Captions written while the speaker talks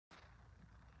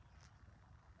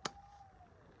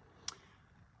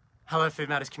Hello Food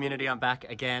Matters community, I'm back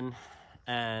again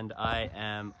and I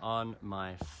am on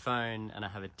my phone and I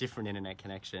have a different internet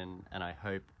connection and I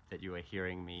hope that you are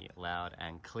hearing me loud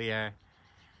and clear.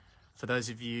 For those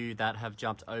of you that have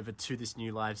jumped over to this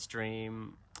new live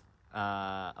stream,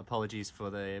 apologies for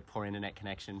the poor internet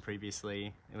connection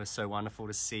previously. It was so wonderful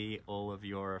to see all of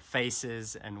your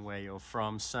faces and where you're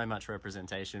from. So much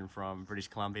representation from British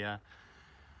Columbia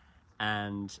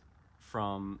and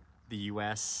from the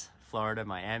US, Florida,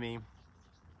 Miami,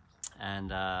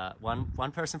 and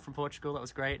one person from Portugal. That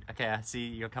was great. Okay, I see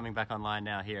you're coming back online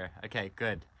now here. Okay,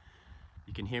 good.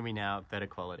 You can hear me now, better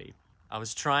quality. I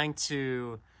was trying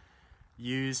to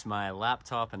use my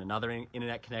laptop and another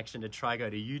internet connection to try go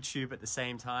to YouTube at the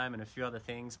same time and a few other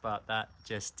things, but that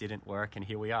just didn't work, and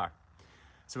here we are.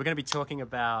 So we're going to be talking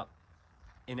about,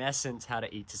 in essence, how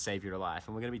to eat to save your life,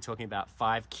 and we're going to be talking about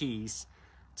 5 keys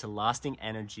to lasting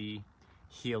energy,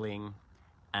 healing,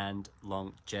 and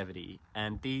longevity.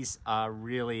 And these are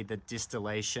really the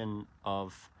distillation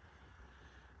of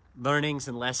learnings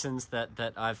and lessons that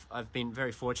I've been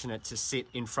very fortunate to sit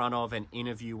in front of and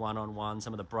interview one-on-one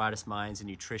some of the brightest minds in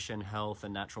nutrition, health,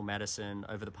 and natural medicine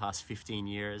over the past 15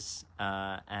 years.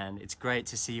 And it's great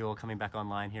to see you all coming back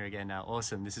online here again now.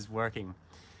 Awesome, this is working.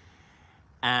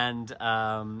 And,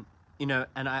 you know,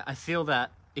 and I feel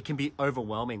that it can be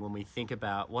overwhelming when we think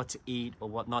about what to eat or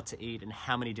what not to eat and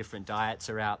how many different diets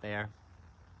are out there.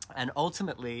 And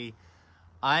ultimately,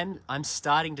 I'm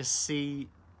starting to see,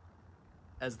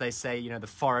 as they say, you know, the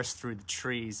forest through the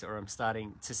trees, or I'm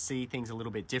starting to see things a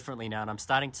little bit differently now, and I'm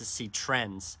starting to see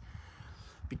trends.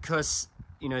 Because,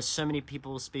 you know, so many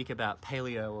people speak about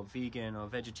paleo or vegan or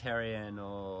vegetarian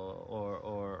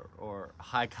or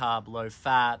high carb, low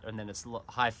fat, and then it's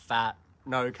high fat,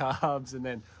 no carbs, and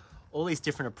then all these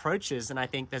different approaches. And I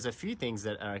think there's a few things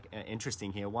that are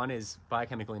interesting here. One is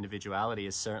biochemical individuality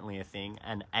is certainly a thing,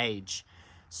 and age.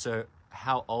 So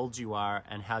how old you are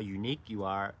and how unique you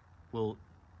are will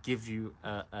give you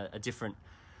a different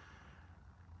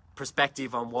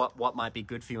perspective on what might be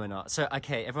good for you or not. So,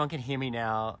 okay, everyone can hear me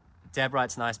now. Deb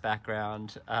writes, nice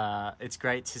background. It's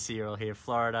great to see you all here.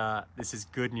 Florida, this is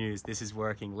good news. This is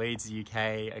working. Leeds, UK.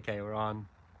 Okay, we're on.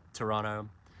 Toronto.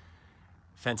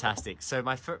 Fantastic. So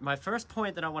my first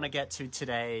point that I want to get to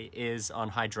today is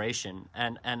on hydration.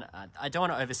 And I don't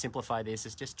want to oversimplify this.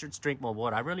 It's just drink more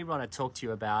water. I really want to talk to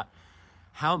you about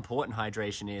how important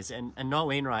hydration is. And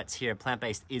Nolene writes here,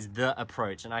 plant-based is the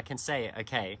approach. And I can say,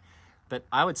 okay, but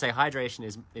I would say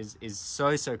hydration is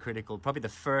so critical. Probably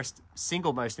the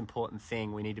single most important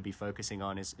thing we need to be focusing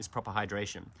on is proper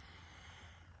hydration.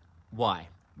 Why?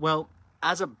 Well,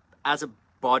 as a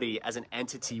body, as an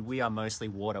entity, we are mostly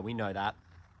water. We know that.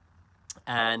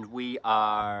 And we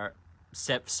are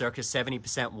circa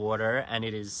 70% water, and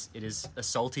it is a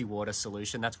salty water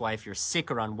solution. That's why if you're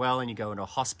sick or unwell and you go into a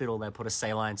hospital, they put a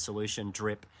saline solution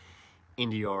drip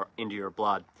into your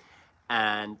blood.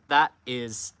 And that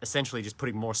is essentially just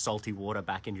putting more salty water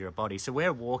back into your body. So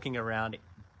we're walking around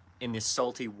in this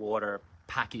salty water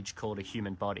package called a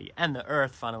human body. And the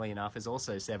earth, funnily enough, is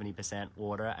also 70%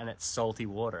 water, and it's salty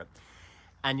water.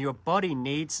 And your body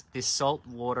needs this salt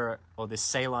water or this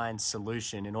saline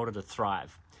solution in order to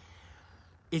thrive.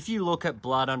 If you look at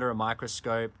blood under a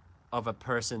microscope of a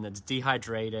person that's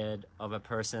dehydrated, of a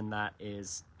person that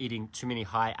is eating too many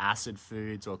high acid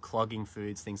foods or clogging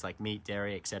foods, things like meat,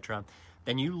 dairy, etc.,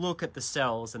 then you look at the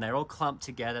cells and they're all clumped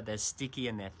together, they're sticky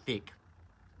and they're thick,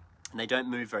 and they don't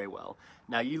move very well.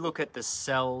 Now you look at the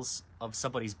cells of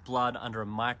somebody's blood under a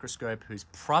microscope who's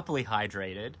properly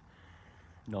hydrated.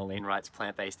 Nolene writes,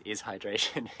 plant-based is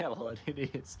hydration. Hell, it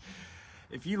is.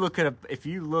 If you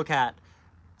look at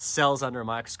cells under a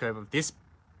microscope of this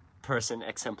person,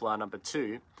 exemplar number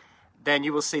 2, then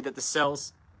you will see that the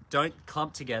cells don't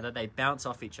clump together, they bounce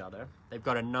off each other. They've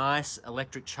got a nice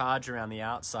electric charge around the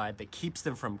outside that keeps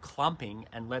them from clumping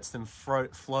and lets them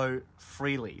flow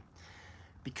freely.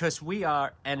 Because we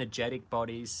are energetic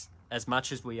bodies as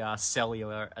much as we are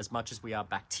cellular, as much as we are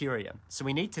bacteria. So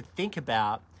we need to think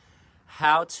about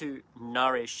how to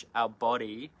nourish our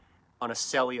body on a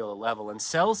cellular level. And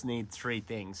cells need 3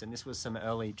 things. And this was some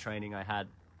early training I had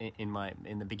in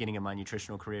the beginning of my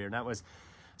nutritional career. And that was,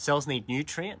 cells need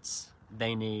nutrients,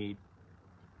 they need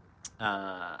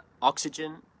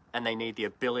oxygen, and they need the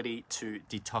ability to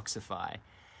detoxify.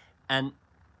 And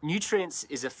nutrients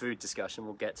is a food discussion.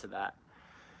 We'll get to that.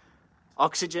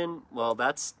 Oxygen, well,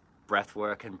 that's breath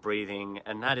work and breathing,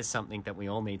 and that is something that we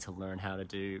all need to learn how to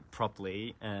do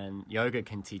properly, and yoga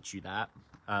can teach you that.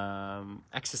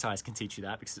 Exercise can teach you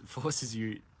that because it forces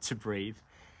you to breathe.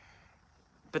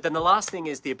 But then the last thing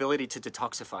is the ability to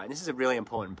detoxify. And this is a really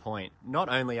important point. Not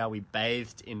only are we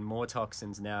bathed in more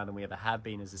toxins now than we ever have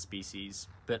been as a species,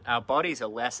 but our bodies are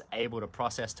less able to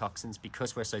process toxins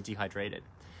because we're so dehydrated.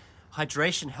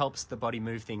 Hydration helps the body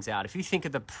move things out. If you think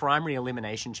of the primary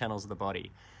elimination channels of the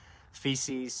body,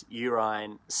 feces,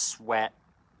 urine, sweat,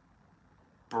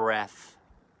 breath,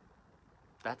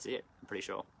 that's it, I'm pretty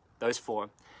sure. Those four.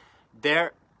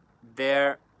 They're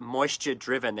moisture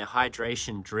driven, they're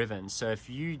hydration driven. So if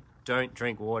you don't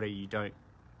drink water, you don't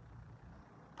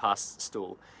pass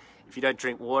stool. If you don't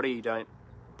drink water, you don't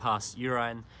pass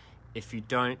urine. If you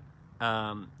don't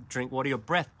drink water, your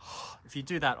breath, if you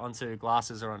do that onto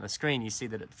glasses or on a screen, you see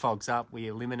that it fogs up. We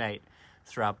eliminate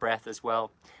through our breath as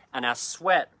well. And our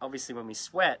sweat, obviously when we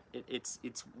sweat, it's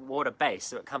water based,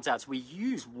 so it comes out. So we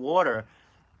use water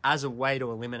as a way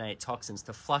to eliminate toxins,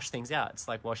 to flush things out. It's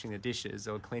like washing the dishes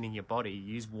or cleaning your body.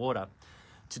 You use water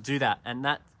to do that. And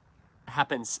that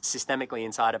happens systemically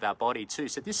inside of our body too.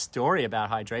 So this story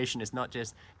about hydration is not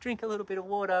just drink a little bit of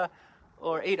water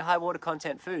or eat high water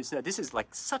content foods. No, this is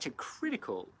like such a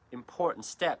critical, important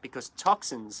step, because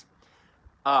toxins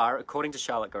are, according to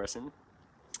Charlotte Gerson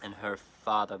and her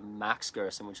father, Max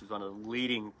Gerson, which was one of the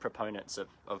leading proponents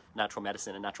of natural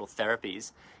medicine and natural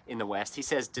therapies in the West, he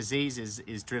says disease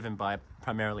is driven by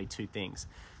primarily two things: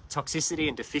 toxicity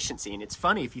and deficiency. And it's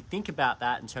funny, if you think about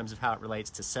that in terms of how it relates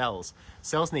to cells,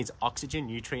 cells needs oxygen,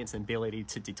 nutrients, and ability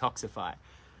to detoxify.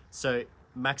 So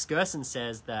Max Gerson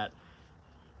says that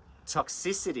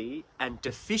toxicity and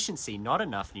deficiency, not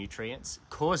enough nutrients,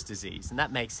 cause disease. And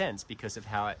that makes sense because of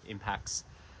how it impacts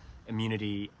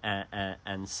immunity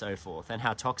and so forth, and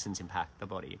how toxins impact the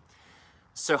body.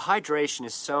 So hydration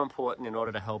is so important in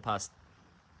order to help us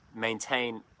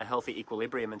maintain a healthy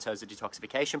equilibrium in terms of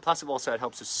detoxification. Plus, it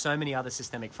helps with so many other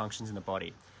systemic functions in the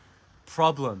body.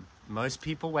 Problem: most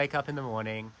people wake up in the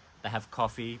morning, they have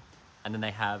coffee, and then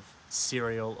they have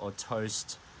cereal or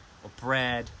toast or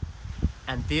bread,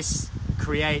 and this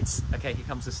creates, okay, here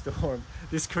comes the storm.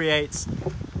 This creates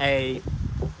a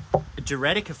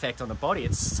diuretic effect on the body.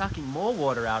 It's sucking more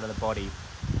water out of the body.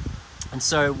 And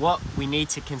so what we need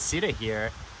to consider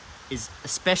here is,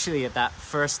 especially at that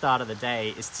first start of the day,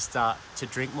 is to start to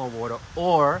drink more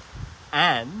water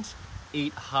and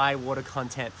eat high water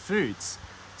content foods.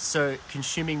 So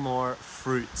consuming more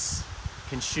fruits,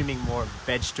 consuming more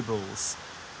vegetables.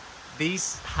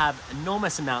 These have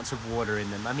enormous amounts of water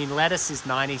in them. I mean, lettuce is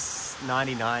 99,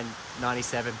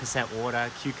 97%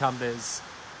 water, cucumbers,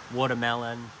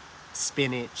 watermelon,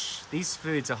 spinach. These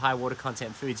foods are high water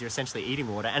content foods. You're essentially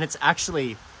eating water, and it's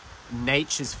actually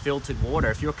nature's filtered water.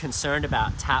 If you're concerned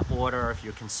about tap water, or if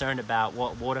you're concerned about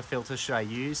what water filter should I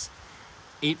use,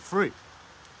 eat fruit,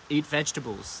 eat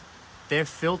vegetables. They're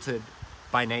filtered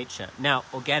by nature. Now,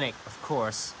 organic, of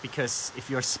course, because if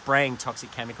you're spraying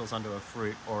toxic chemicals onto a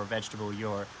fruit or a vegetable,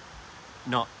 you're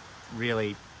not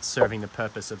really serving the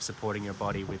purpose of supporting your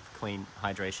body with clean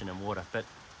hydration and water. But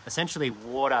essentially,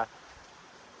 water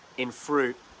in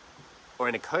fruit, or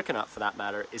in a coconut for that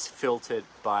matter, is filtered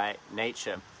by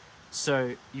nature.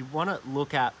 So you want to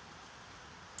look at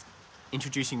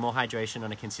introducing more hydration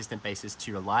on a consistent basis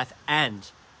to your life,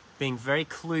 and being very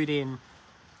clued in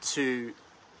to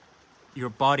your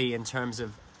body in terms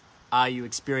of, are you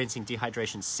experiencing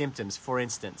dehydration symptoms? For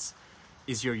instance,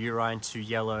 is your urine too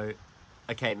yellow?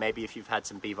 Okay, maybe if you've had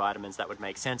some B vitamins, that would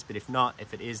make sense. But if not,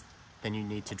 if it is, then you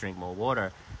need to drink more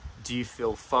water. Do you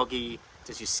feel foggy?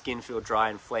 Does your skin feel dry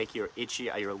and flaky or itchy?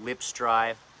 Are your lips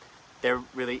dry? They're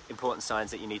really important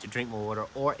signs that you need to drink more water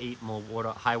or eat more water,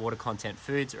 high water content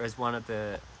foods. Or as one of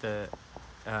the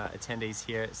attendees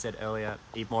here said earlier,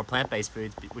 eat more plant-based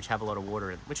foods which have a lot of water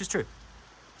in, which is true.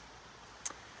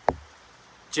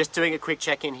 Just doing a quick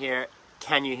check-in here.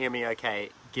 Can you hear me okay?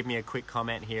 Give me a quick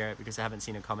comment here, because I haven't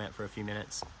seen a comment for a few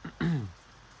minutes.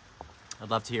 I'd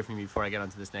love to hear from you before I get on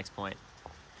to this next point.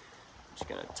 I'm just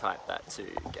going to type that to,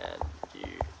 can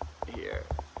you hear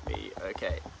me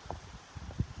okay?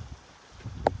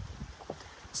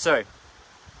 So,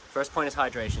 first point is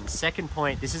hydration. Second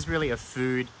point, this is really a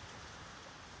food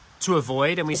to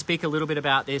avoid, and we speak a little bit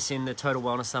about this in the Total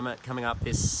Wellness Summit coming up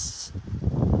this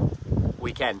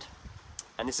weekend.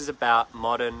 And this is about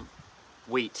modern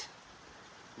wheat.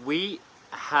 We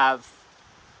have,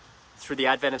 through the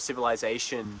advent of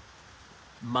civilization,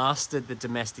 mastered the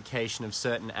domestication of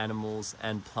certain animals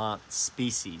and plant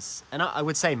species. And I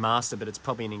would say master, but it's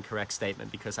probably an incorrect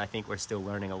statement, because I think we're still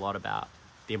learning a lot about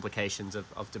the implications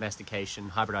of domestication,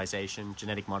 hybridization,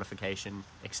 genetic modification,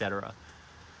 etc.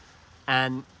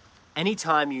 And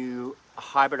anytime you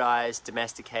hybridize,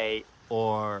 domesticate,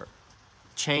 or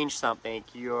change something,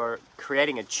 you're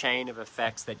creating a chain of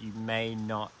effects that you may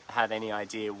not have any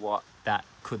idea what that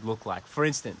could look like. For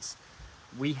instance,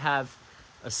 we have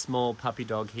a small puppy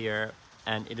dog here,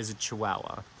 and it is a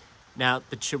Chihuahua. Now,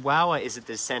 the Chihuahua is a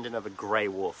descendant of a grey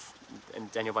wolf,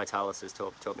 and Daniel Vitalis has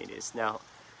taught me this. Now,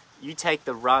 you take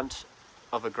the runt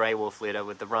of a grey wolf litter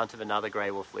with the runt of another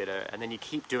grey wolf litter, and then you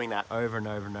keep doing that over and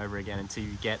over and over again until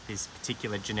you get these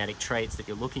particular genetic traits that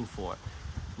you're looking for.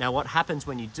 Now, what happens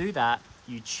when you do that,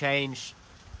 you change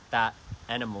that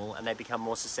animal and they become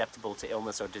more susceptible to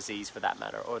illness or disease for that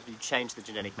matter, or you change the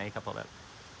genetic makeup of it.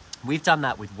 We've done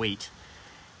that with wheat,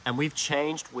 and we've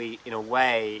changed wheat in a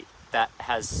way that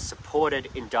has supported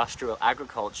industrial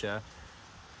agriculture.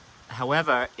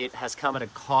 However, it has come at a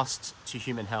cost to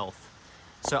human health.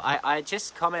 So I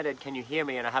just commented, can you hear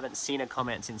me? And I haven't seen a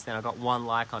comment since then. I got 1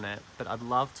 like on it, but I'd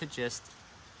love to just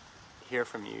hear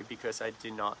from you because I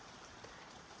do not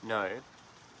know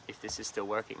if this is still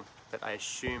working, but I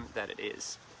assume that it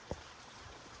is.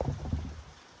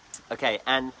 Okay,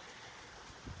 and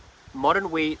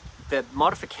modern wheat, the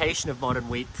modification of modern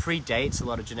wheat predates a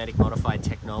lot of genetic modified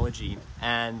technology,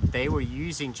 and they were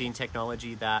using gene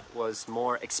technology that was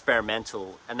more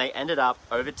experimental, and they ended up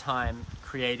over time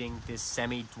creating this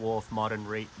semi-dwarf modern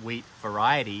wheat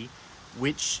variety,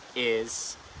 which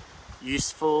is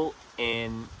useful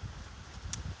in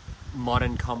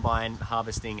modern combine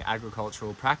harvesting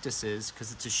agricultural practices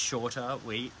because it's a shorter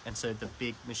wheat, and so the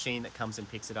big machine that comes and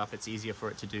picks it up, it's easier for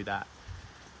it to do that.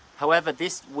 However,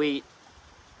 this wheat,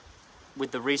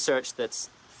 with the research that's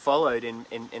followed in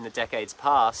the decades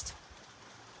past,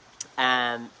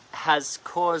 and has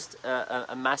caused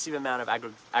a massive amount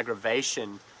of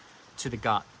aggravation to the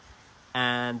gut,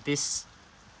 and this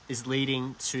is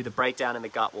leading to the breakdown in the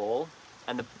gut wall,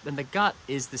 and the gut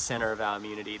is the center of our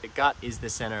immunity. The gut is the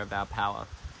center of our power.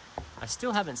 I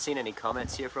still haven't seen any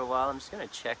comments here for a while. I'm just going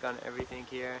to check on everything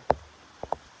here.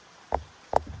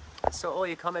 I saw all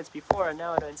your comments before and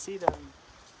now I don't see them.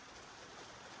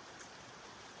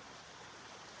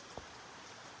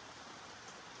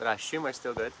 But I assume we're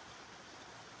still good.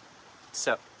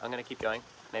 So I'm going to keep going.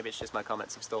 Maybe it's just my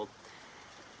comments have stalled.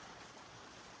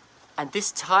 And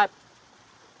this type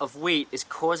of wheat is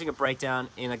causing a breakdown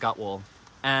in the gut wall.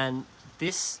 And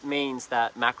this means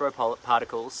that macro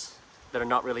particles that are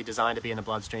not really designed to be in the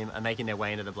bloodstream are making their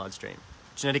way into the bloodstream.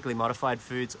 Genetically modified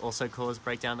foods also cause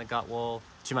breakdown in the gut wall.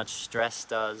 Too much stress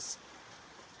does.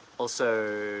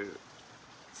 Also,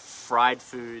 fried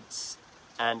foods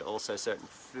and also certain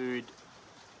food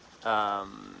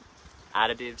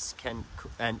additives can,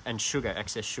 and sugar,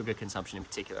 excess sugar consumption in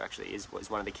particular actually is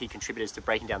one of the key contributors to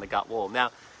breaking down the gut wall.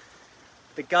 Now,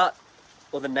 the gut,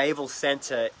 or the navel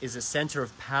center, is a center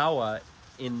of power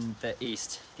in the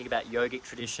East. Think about yogic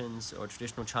traditions or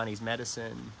traditional Chinese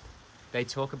medicine. They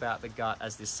talk about the gut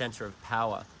as this center of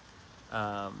power.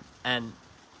 And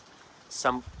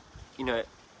some, in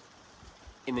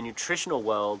the nutritional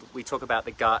world, we talk about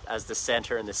the gut as the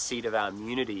center and the seat of our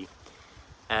immunity.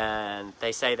 And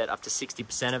they say that up to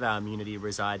 60% of our immunity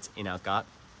resides in our gut.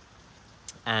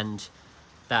 And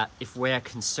that if we're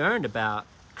concerned about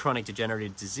chronic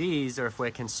degenerative disease, or if we're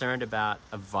concerned about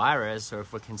a virus, or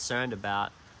if we're concerned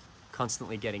about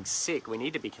constantly getting sick, we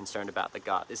need to be concerned about the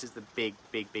gut. This is the big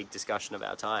discussion of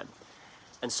our time.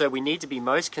 And so we need to be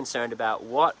most concerned about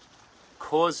what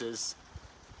causes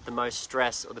the most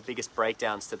stress or the biggest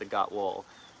breakdowns to the gut wall.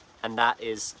 And that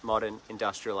is modern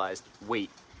industrialized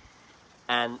wheat.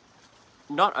 And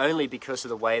not only because of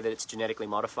the way that it's genetically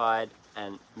modified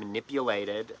and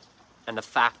manipulated, and the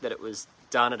fact that it was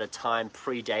done at a time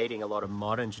predating a lot of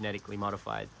modern genetically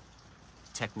modified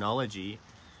technology,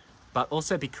 but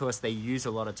also because they use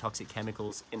a lot of toxic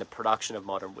chemicals in the production of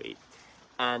modern wheat.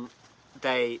 And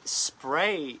they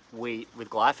spray wheat with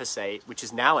glyphosate, which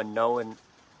is now a known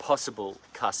possible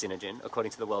carcinogen,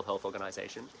 according to the World Health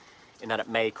Organization, in that it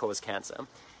may cause cancer.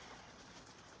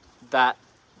 That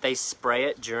they spray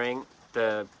it during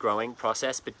the growing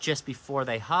process, but just before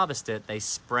they harvest it, they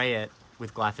spray it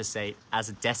with glyphosate as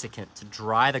a desiccant to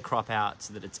dry the crop out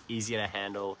so that it's easier to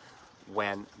handle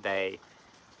when they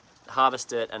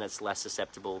harvest it and it's less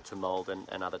susceptible to mold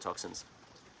and other toxins.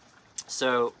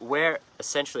 So we're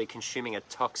essentially consuming a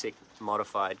toxic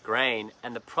modified grain,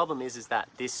 and the problem is that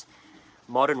this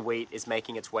modern wheat is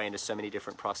making its way into so many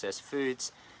different processed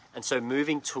foods, and so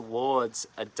moving towards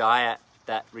a diet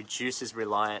that reduces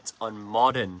reliance on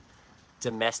modern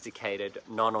domesticated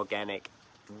non-organic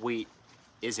wheat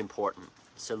is important.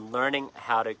 So learning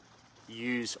how to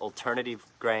use alternative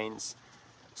grains,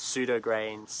 pseudo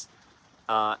grains,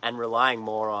 and relying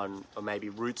more on or maybe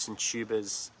roots and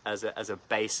tubers as a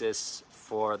basis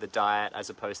for the diet as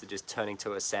opposed to just turning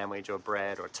to a sandwich or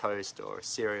bread or toast or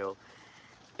cereal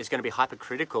is going to be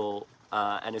hypercritical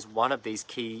and is one of these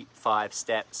key 5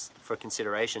 steps for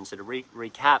consideration. So to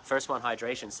recap, first one,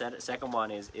 hydration. Second one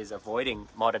is avoiding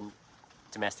modern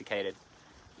domesticated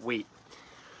wheat.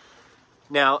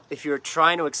 Now, if you're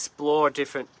trying to explore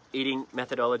different eating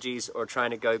methodologies or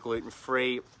trying to go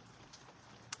gluten-free,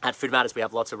 at Food Matters, we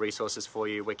have lots of resources for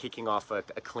you. We're kicking off a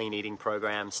clean eating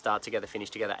program, Start Together,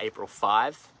 Finish Together, April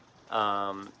 5.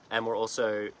 And we're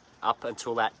also, up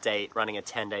until that date, running a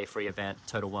 10-day free event,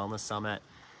 Total Wellness Summit,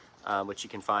 which you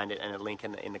can find in a link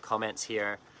in the comments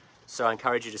here. So I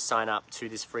encourage you to sign up to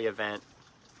this free event,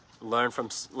 learn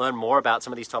more about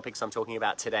some of these topics I'm talking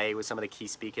about today with some of the key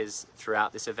speakers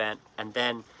throughout this event. And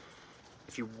then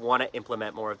if you want to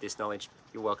implement more of this knowledge,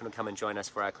 you're welcome to come and join us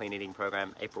for our clean eating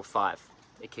program, April 5.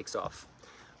 It kicks off.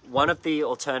 One of the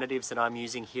alternatives that I'm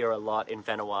using here a lot in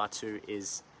Vanuatu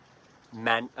is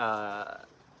manioc,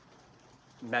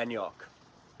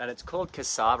 and it's called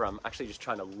cassava. I'm actually just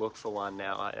trying to look for one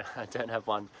now. I don't have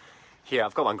one here.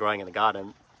 I've got one growing in the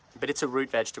garden, but it's a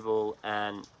root vegetable,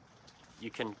 and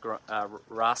you can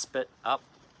rasp it up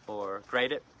or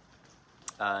grate it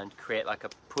and create like a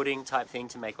pudding type thing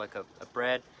to make like a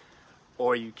bread,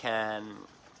 or you can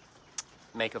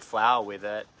make a flour with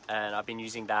it, and I've been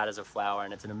using that as a flour,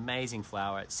 and it's an amazing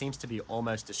flour. It seems to be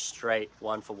almost a straight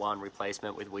one-for-one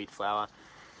replacement with wheat flour,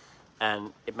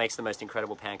 and it makes the most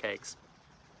incredible pancakes.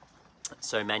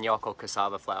 So manioc or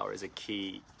cassava flour is a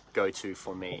key go-to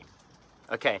for me.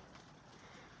 Okay,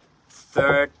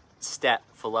 third step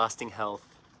for lasting health,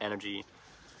 energy,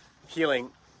 healing,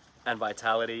 and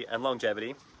vitality and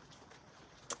longevity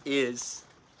is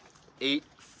eat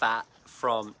fat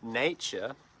from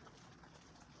nature,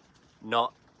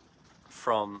 not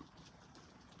from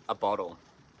a bottle.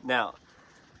 Now,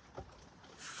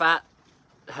 fat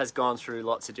has gone through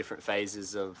lots of different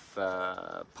phases of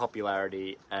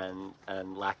popularity and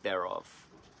lack thereof.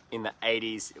 In the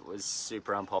 80s, it was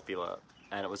super unpopular,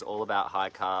 and it was all about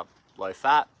high carb, low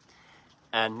fat.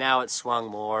 And now it's swung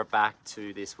more back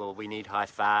to this, well, we need high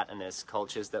fat, and there's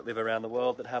cultures that live around the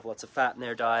world that have lots of fat in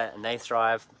their diet, and they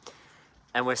thrive.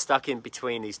 And we're stuck in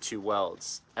between these two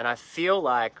worlds. And I feel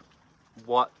like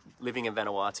what living in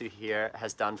Vanuatu here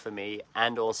has done for me,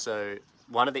 and also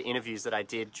one of the interviews that I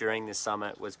did during this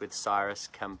summit was with Cyrus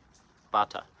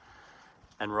Kambata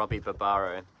and Robbie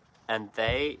Barbaro, and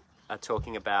they are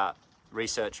talking about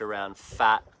research around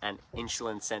fat and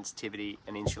insulin sensitivity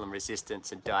and insulin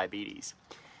resistance and diabetes.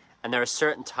 And there are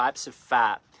certain types of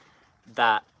fat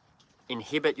that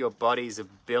inhibit your body's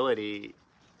ability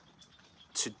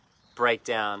to break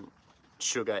down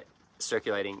sugar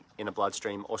circulating in the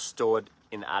bloodstream or stored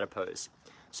in the adipose.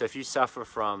 So if you suffer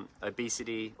from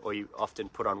obesity, or you often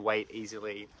put on weight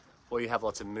easily, or you have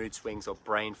lots of mood swings or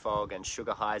brain fog and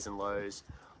sugar highs and lows,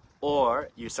 or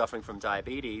you're suffering from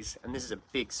diabetes, and this is a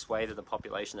big swathe of the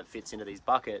population that fits into these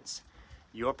buckets,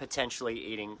 you're potentially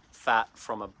eating fat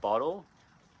from a bottle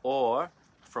or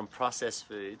from processed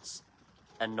foods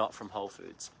and not from whole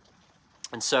foods.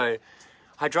 And so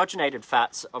hydrogenated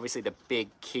fats, obviously the big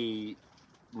key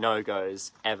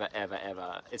no-goes ever.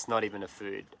 It's not even a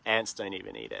food. Ants don't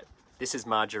even eat it. This is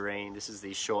margarine. This is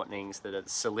these shortenings that are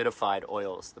solidified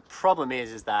oils. The problem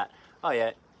is that, oh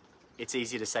yeah, it's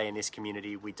easy to say in this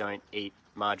community we don't eat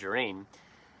margarine.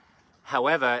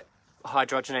 However,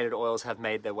 hydrogenated oils have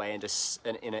made their way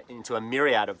into a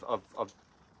myriad of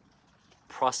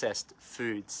processed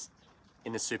foods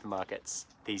in the supermarkets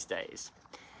these days.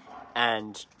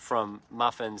 And from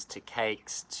muffins to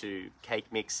cakes to cake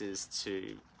mixes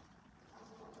to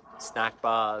snack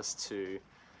bars to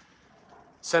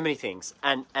so many things,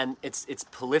 and it's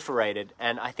proliferated,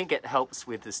 and I think it helps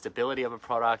with the stability of a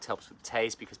product, helps with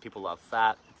taste, because people love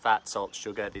fat, salt,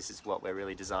 sugar. This is what we're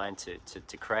really designed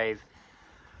to crave.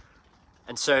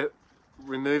 And so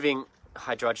removing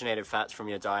hydrogenated fats from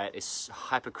your diet is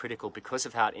hypercritical because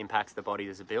of how it impacts the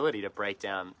body's ability to break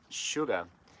down sugar.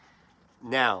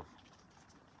 Now,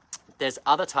 there's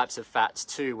other types of fats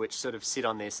too, which sort of sit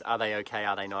on this, are they okay,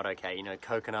 are they not okay? You know,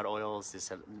 coconut oils,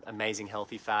 this amazing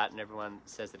healthy fat, and everyone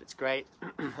says that it's great.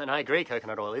 And I agree,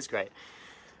 coconut oil is great.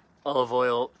 Olive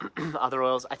oil, other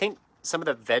oils. I think some of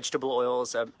the vegetable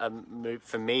oils are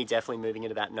for me, definitely moving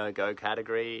into that no-go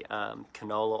category.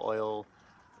 Canola oil,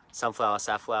 sunflower,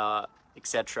 safflower,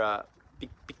 etc.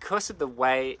 Because of the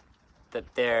way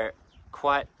that they're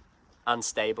quite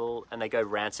unstable and they go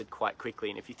rancid quite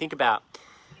quickly. And if you think about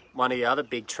one of the other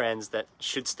big trends that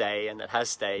should stay and that has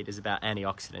stayed is about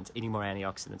antioxidants, eating more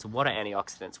antioxidants. What are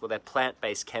antioxidants? Well, they're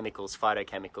plant-based chemicals,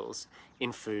 phytochemicals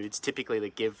in foods, typically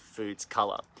that give foods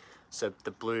color. So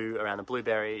the blue around the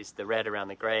blueberries, the red around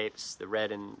the grapes, the red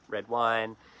in red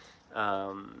wine,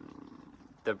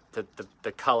 the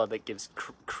color that gives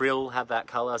krill have that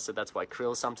color, so that's why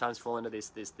krill sometimes fall into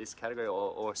this category,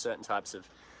 or certain types of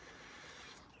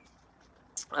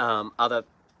other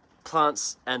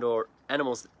plants and or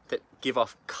animals that give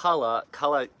off color.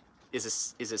 Color is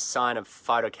a sign of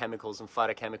phytochemicals, and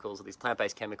phytochemicals, or these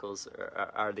plant-based chemicals,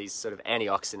 are these sort of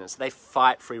antioxidants. They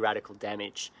fight free radical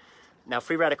damage. Now,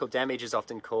 free radical damage is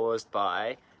often caused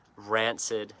by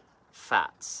rancid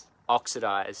fats,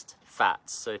 oxidized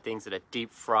fats, so things that are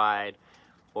deep fried,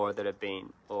 or that have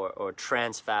been, or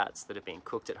trans fats that have been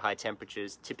cooked at high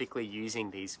temperatures, typically using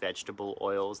these vegetable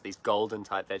oils, these golden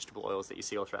type vegetable oils that you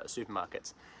see all throughout the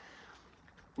supermarkets.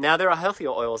 Now, there are healthier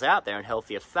oils out there and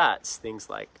healthier fats, things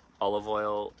like olive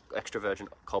oil, extra virgin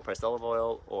cold pressed olive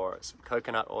oil, or some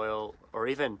coconut oil, or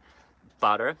even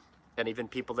butter. And even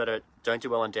people that don't do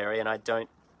well on dairy, and I don't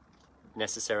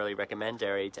necessarily recommend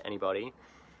dairy to anybody,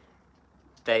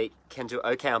 they can do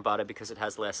okay on butter because it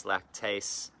has less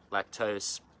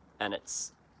lactose, and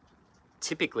it's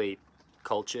typically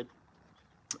cultured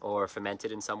or fermented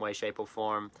in some way, shape, or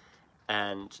form,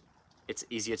 and it's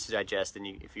easier to digest. And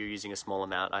if you're using a small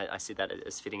amount, I see that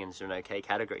as fitting into an okay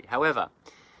category. However,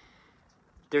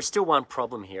 there's still one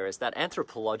problem here, is that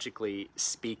anthropologically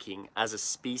speaking, as a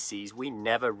species, we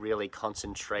never really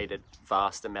concentrated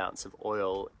vast amounts of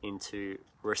oil into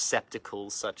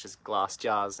receptacles such as glass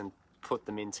jars and put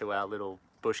them into our little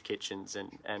bush kitchens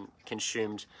and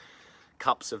consumed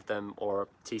cups of them, or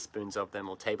teaspoons of them,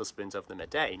 or tablespoons of them a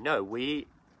day. No, we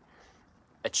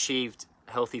achieved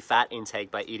healthy fat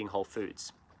intake by eating whole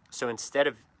foods. So instead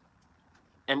of,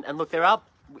 and look, there are,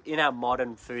 in our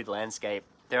modern food landscape,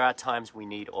 there are times we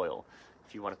need oil.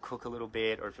 If you want to cook a little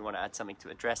bit, or if you want to add something to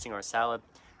a dressing or a salad,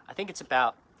 I think it's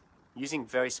about using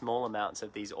very small amounts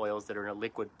of these oils that are in a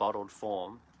liquid bottled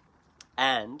form,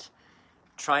 and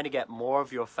trying to get more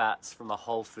of your fats from a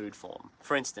whole food form.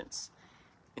 For instance,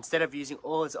 instead of using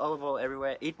all this olive oil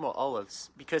everywhere, eat more olives.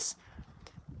 Because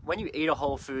when you eat a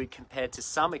whole food compared to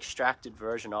some extracted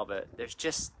version of it, there's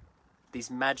just these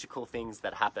magical things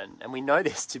that happen. And we know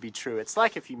this to be true. It's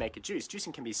like if you make a juice.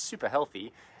 Juicing can be super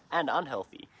healthy and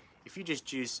unhealthy. If you just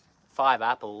juice 5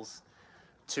 apples,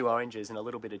 2 oranges, and a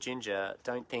little bit of ginger,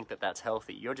 don't think that that's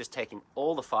healthy. You're just taking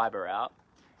all the fiber out,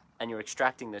 and you're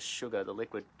extracting the sugar, the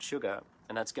liquid sugar,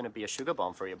 and that's going to be a sugar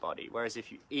bomb for your body. Whereas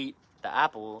if you eat the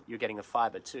apple, you're getting the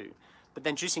fiber too. But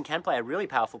then juicing can play a really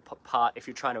powerful part if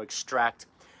you're trying to extract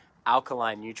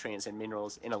alkaline nutrients and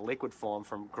minerals in a liquid form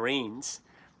from greens.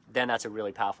 Then that's a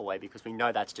really powerful way, because we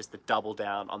know that's just the double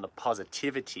down on the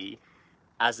positivity,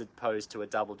 as opposed to a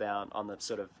double down on the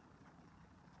sort of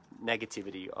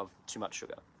negativity of too much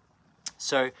sugar.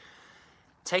 So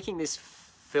taking this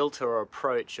filter or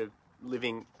approach of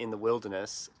living in the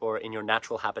wilderness or in your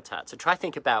natural habitat. So try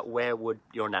think about, where would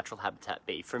your natural habitat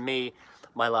be? For me,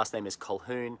 my last name is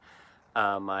Colquhoun.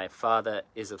 My father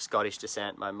is of Scottish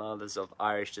descent. My mother's of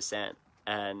Irish descent.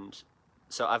 And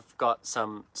so I've got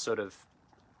some sort of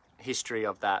history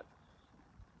of that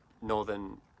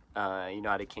northern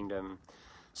United Kingdom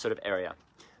sort of area.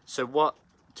 So what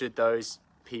do those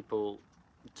people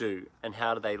do, and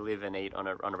how do they live and eat on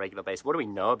a regular basis? What do we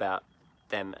know about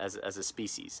them as a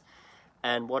species?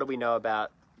 And what do we know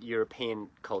about European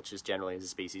cultures generally as a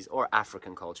species, or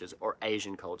African cultures, or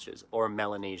Asian cultures, or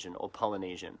Melanesian, or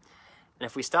Polynesian? And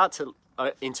if we start to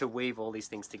interweave all these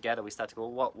things together, we start to go,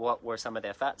 well, what were some of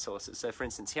their fat sources? So for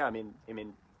instance, here I'm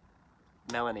in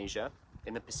Melanesia,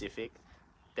 in the Pacific.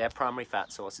 Their primary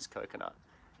fat source is coconut.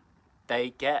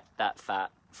 They get that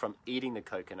fat from eating the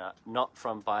coconut, not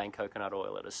from buying coconut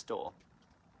oil at a store.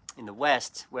 In the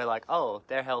West, we're like, oh,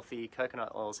 they're healthy,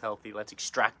 coconut oil's healthy, let's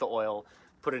extract the oil,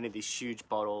 put it in these huge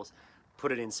bottles,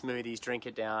 put it in smoothies, drink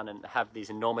it down, and have these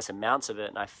enormous amounts of it.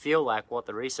 And I feel like what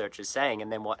the research is saying,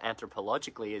 and then what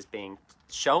anthropologically is being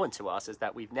shown to us, is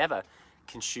that we've never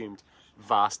consumed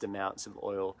vast amounts of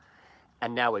oil.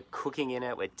 And now we're cooking in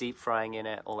it, we're deep frying in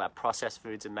it, all our processed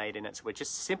foods are made in it. So we're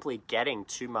just simply getting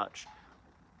too much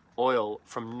oil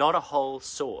from not a whole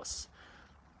source,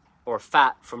 or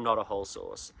fat from not a whole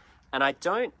source. And I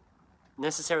don't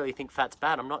necessarily think fat's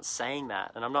bad. I'm not saying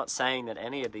that. And I'm not saying that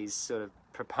any of these sort of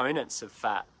proponents of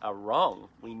fat are wrong.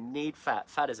 We need fat.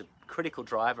 Fat is a critical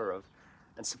driver of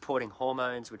and supporting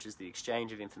hormones, which is the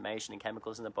exchange of information and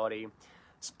chemicals in the body,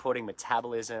 supporting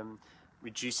metabolism,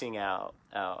 reducing our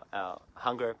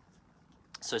hunger.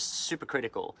 So super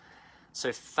critical.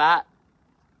 So fat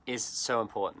is so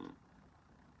important.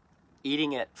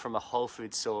 Eating it from a whole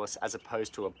food source as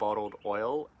opposed to a bottled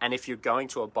oil. And if you're going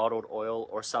to a bottled oil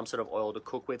or some sort of oil to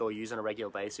cook with or use on a regular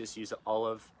basis, use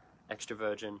olive, extra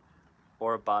virgin,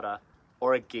 or a butter,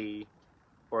 or a ghee,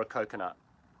 or a coconut,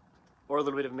 or a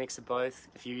little bit of a mix of both.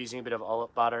 If you're using a bit of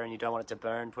olive butter and you don't want it to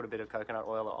burn, put a bit of coconut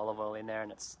oil or olive oil in there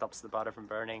and it stops the butter from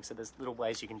burning. So there's little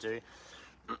ways you can do.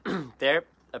 They're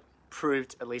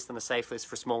approved, at least on the safe list,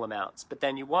 for small amounts. But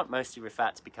then you want most of your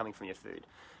fat to be coming from your food.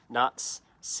 Nuts,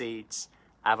 seeds,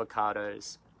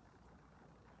 avocados.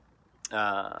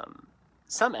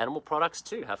 Some animal products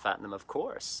too have fat in them, of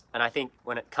course. And I think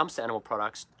when it comes to animal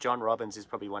products, John Robbins is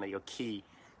probably one of your key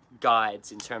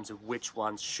guides in terms of which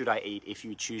ones should I eat if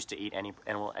you choose to eat any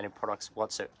animal products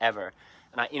whatsoever.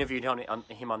 And I interviewed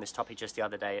him on this topic just the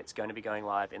other day. It's going to be going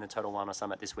live in the Total Wellness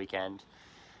Summit this weekend.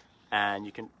 And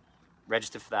you can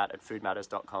register for that at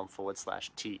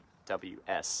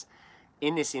foodmatters.com/TWS.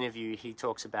 In this interview, he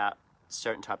talks about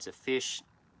certain types of fish,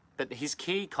 but his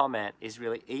key comment is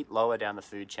really eat lower down the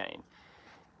food chain.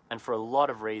 And for a lot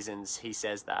of reasons, he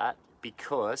says that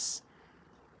because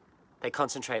they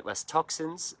concentrate less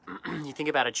toxins. You think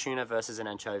about a tuna versus an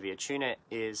anchovy. A tuna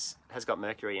has got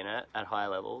mercury in it at higher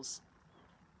levels,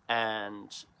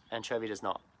 and anchovy does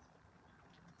not.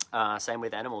 Same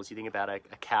with animals. You think about a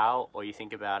cow, or you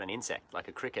think about an insect like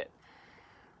a cricket.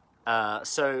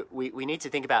 So we need to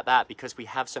think about that because we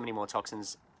have so many more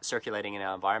toxins circulating in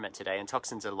our environment today, and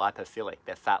toxins are lipophilic.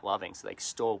 They're fat-loving, so they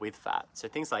store with fat. So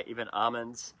things like even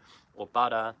almonds or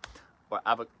butter or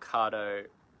avocado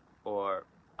or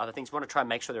other things, you want to try and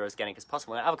make sure they're as organic as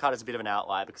possible. And avocado is a bit of an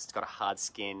outlier because it's got a hard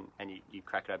skin and you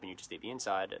crack it open and you just eat the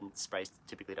inside, and sprays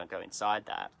typically don't go inside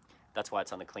that. That's why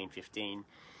it's on the clean 15.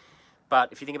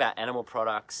 But if you think about animal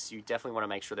products, you definitely want to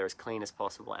make sure they're as clean as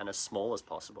possible and as small as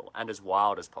possible and as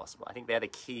wild as possible. I think they're the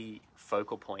key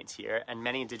focal points here. And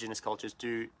many indigenous cultures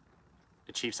do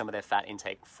achieve some of their fat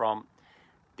intake from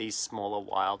these smaller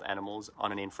wild animals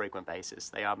on an infrequent basis.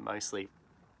 They are mostly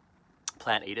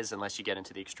plant eaters unless you get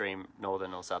into the extreme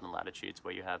northern or southern latitudes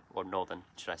where you have, or northern,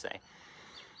 should I say,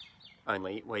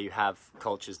 only, where you have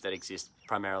cultures that exist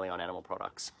primarily on animal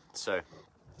products. So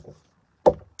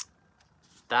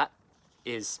that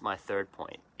is my third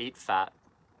point. Eat fat,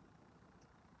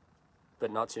 but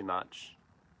not too much.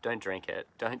 Don't drink it.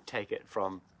 Don't take it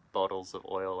from bottles of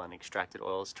oil and extracted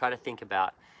oils. Try to think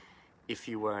about if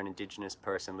you were an indigenous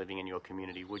person living in your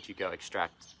community, would you go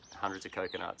extract hundreds of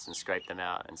coconuts and scrape them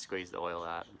out and squeeze the oil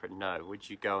out? No. Would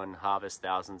you go and harvest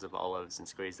thousands of olives and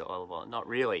squeeze the olive oil? Not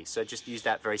really. So just use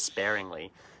that very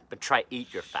sparingly, but try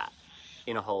eat your fat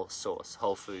in a whole source,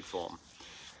 whole food form.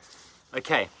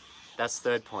 Okay, that's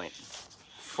third point.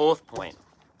 Fourth point.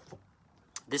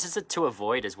 This is a to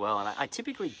avoid as well, and I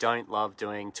typically don't love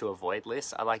doing to avoid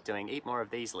lists. I like doing eat more of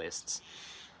these lists,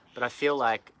 but I feel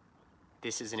like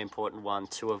this is an important one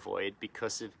to avoid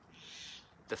because of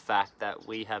the fact that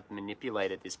we have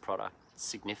manipulated this product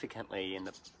significantly in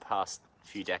the past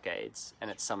few decades,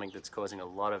 and it's something that's causing a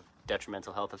lot of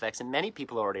detrimental health effects, and many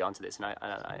people are already onto this, and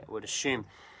I would assume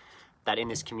that in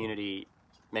this community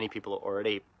many people are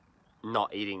already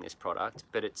not eating this product,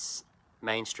 but it's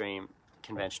mainstream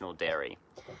conventional dairy.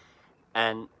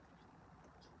 And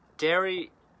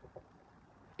dairy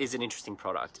is an interesting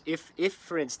product. If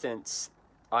for instance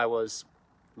I was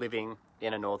living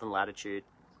in a northern latitude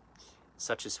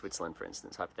such as Switzerland, for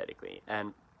instance, hypothetically,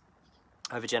 and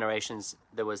over generations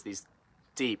there was these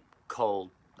deep,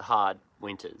 cold, hard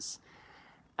winters,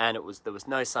 and there was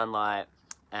no sunlight,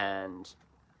 and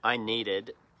I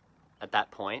needed at that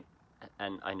point,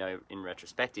 and I know in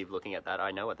retrospective, looking at that,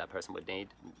 I know what that person would need.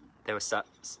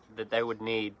 That they would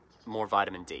need more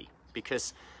vitamin D,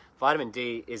 because vitamin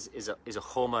D is a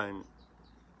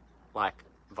hormone-like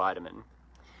vitamin,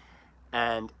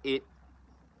 and it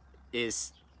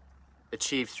is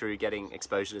achieved through getting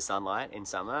exposure to sunlight in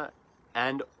summer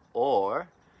and or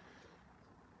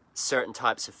certain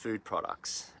types of food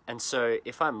products. And so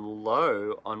if I'm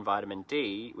low on vitamin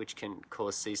D, which can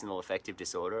cause seasonal affective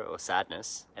disorder or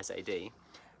sadness, SAD,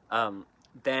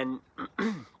 then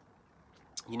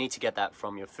you need to get that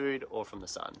from your food or from the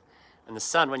sun. And the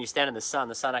sun, when you stand in the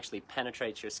sun actually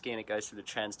penetrates your skin, it goes through the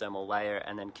transdermal layer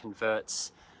and then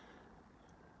converts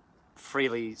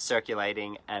freely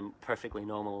circulating and perfectly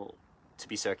normal to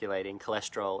be circulating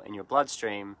cholesterol in your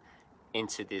bloodstream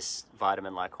into this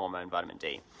vitamin-like hormone, vitamin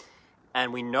D.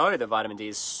 And we know that vitamin D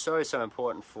is so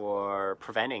important for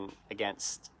preventing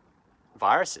against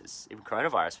viruses, even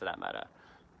coronavirus for that matter.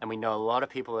 And we know a lot of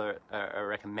people are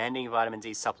recommending vitamin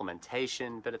D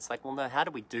supplementation, but it's like, well, no, how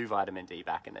did we do vitamin D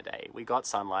back in the day? We got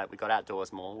sunlight, we got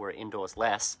outdoors more, we're indoors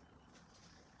less,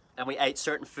 and we ate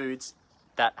certain foods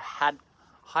that had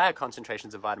higher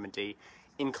concentrations of vitamin D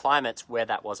in climates where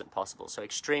that wasn't possible. So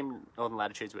extreme northern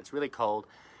latitudes where it's really cold,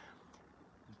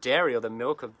 dairy or the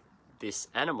milk of this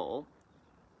animal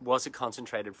was a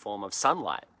concentrated form of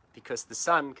sunlight, because the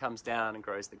sun comes down and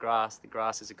grows the grass. The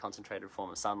grass is a concentrated form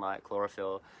of sunlight,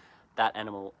 chlorophyll. That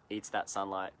animal eats that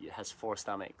sunlight, it has 4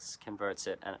 stomachs, converts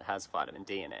it, and it has vitamin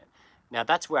D in it. Now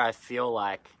that's where I feel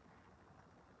like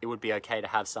it would be okay to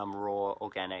have some raw,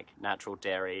 organic, natural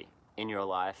dairy in your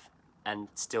life and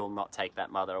still not take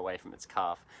that mother away from its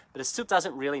calf. But it still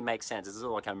doesn't really make sense. It's sort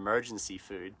of like an emergency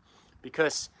food,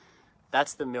 because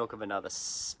that's the milk of another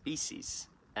species,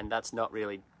 and that's not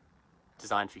really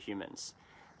designed for humans.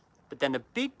 But then the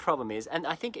big problem is, and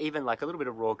I think even like a little bit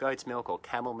of raw goat's milk or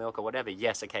camel milk or whatever,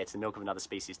 yes, okay, it's the milk of another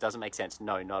species. Doesn't make sense.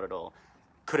 No, not at all.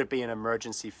 Could it be an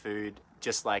emergency food,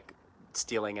 just like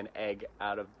stealing an egg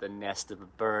out of the nest of a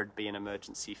bird be an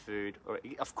emergency food? Or,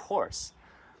 of course.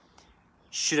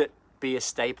 Should it be a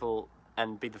staple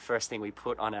and be the first thing we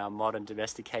put on our modern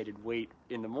domesticated wheat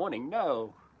in the morning?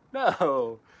 No,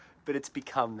 no. But it's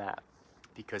become that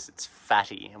because it's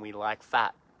fatty and we like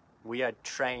fat. We are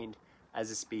trained as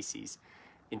a species,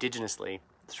 indigenously,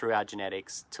 through our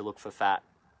genetics, to look for fat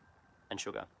and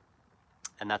sugar.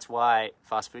 And that's why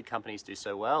fast food companies do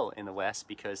so well in the West,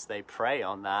 because they prey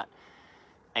on that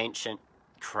ancient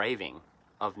craving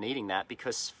of needing that,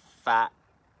 because fat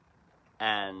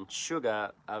and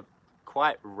sugar are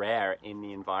quite rare in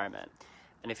the environment.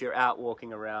 And if you're out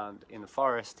walking around in the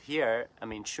forest here, I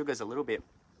mean, sugar's a little bit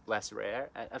less rare,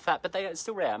 fat, but they are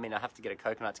still rare. I mean, I have to get a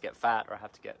coconut to get fat, or I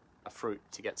have to get a fruit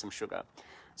to get some sugar.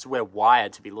 So we're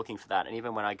wired to be looking for that. And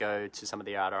even when I go to some of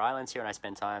the outer islands here and I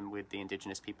spend time with the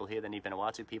indigenous people here, the Ni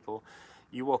Vanuatu people,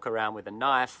 you walk around with a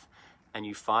knife and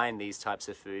you find these types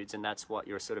of foods, and that's what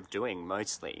you're sort of doing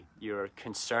mostly. You're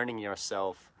concerning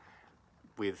yourself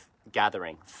with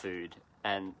gathering food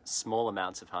and small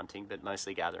amounts of hunting, but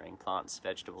mostly gathering plants,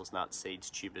 vegetables, nuts, seeds,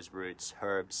 tubers, roots,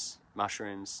 herbs,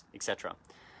 mushrooms, etc.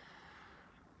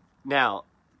 Now,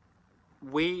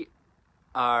 we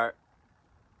are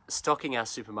stocking our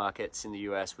supermarkets in the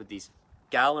US with these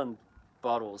gallon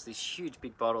bottles, these huge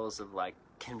big bottles of like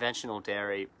conventional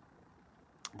dairy.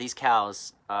 These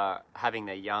cows are having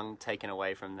their young taken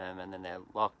away from them, and then they're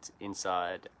locked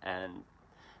inside, and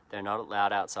they're not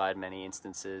allowed outside in many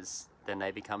instances. Then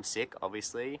they become sick,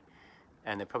 obviously,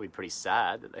 and they're probably pretty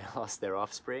sad that they lost their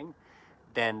offspring.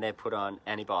 Then they're put on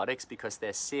antibiotics because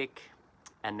they're sick,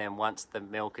 and then once the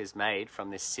milk is made from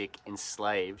this sick,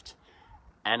 enslaved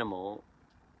animal,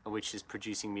 which is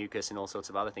producing mucus and all sorts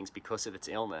of other things because of its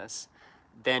illness,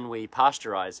 then we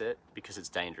pasteurize it because it's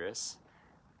dangerous,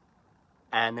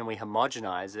 and then we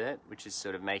homogenize it, which is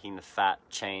sort of making the fat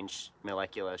change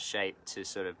molecular shape to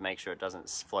sort of make sure it doesn't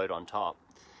float on top,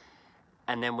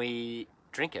 and then we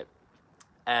drink it.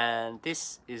 And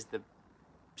this is the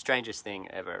strangest thing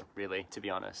ever, really, to be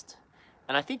honest.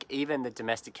 And I think even the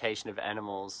domestication of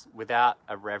animals without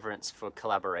a reverence for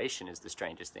collaboration is the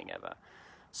strangest thing ever.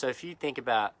 So if you think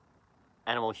about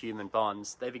animal-human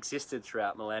bonds, they've existed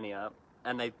throughout millennia,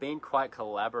 and they've been quite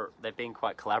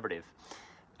collaborative.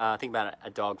 Think about a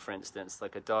dog, for instance.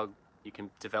 Like a dog, you can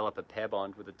develop a pair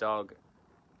bond with a dog,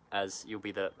 as you'll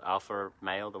be the alpha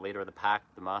male, the leader of the pack,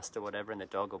 the master, whatever, and the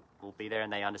dog will be there,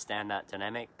 and they understand that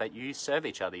dynamic. But you serve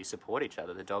each other, you support each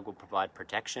other. The dog will provide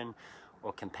protection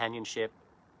or companionship,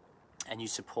 and you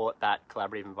support that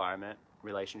collaborative environment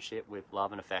relationship with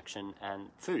love and affection and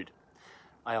food.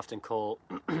 I often call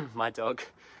my dog,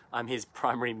 I'm his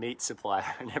primary meat supplier,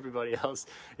 and everybody else,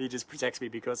 he just protects me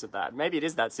because of that. Maybe it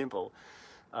is that simple,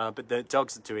 but the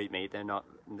dogs do eat meat. They're not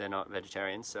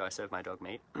vegetarians, so I serve my dog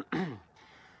meat.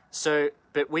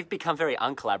 But we've become very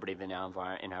uncollaborative in our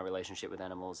environment, in our relationship with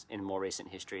animals in more recent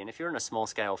history. And if you're in a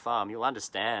small-scale farm, you'll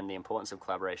understand the importance of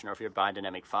collaboration. Or if you're a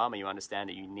biodynamic farmer, you understand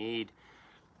that you need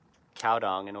cow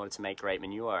dung in order to make great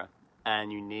manure,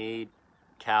 and you need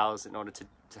cows in order to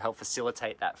help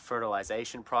facilitate that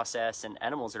fertilization process, and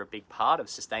animals are a big part of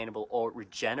sustainable or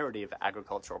regenerative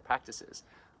agricultural practices.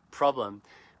 Problem,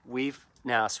 we've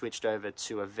now switched over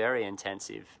to a very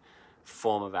intensive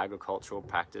form of agricultural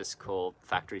practice called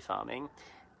factory farming,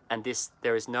 and it's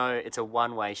a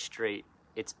one-way street.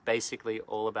 It's basically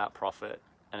all about profit,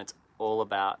 and it's all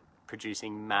about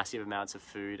producing massive amounts of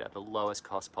food at the lowest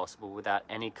cost possible without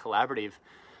any collaborative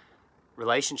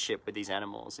relationship with these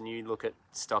animals. And you look at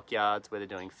stockyards where they're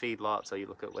doing feedlots, or you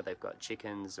look at where they've got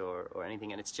chickens or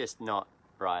anything, and it's just not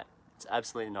right. It's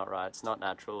absolutely not right. It's not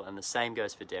natural. And the same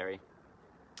goes for dairy.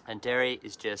 And dairy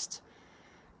is just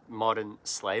modern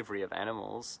slavery of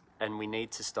animals, and we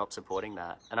need to stop supporting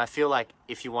that. And I feel like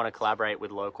if you want to collaborate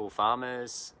with local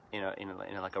farmers in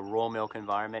like a raw milk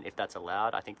environment, if that's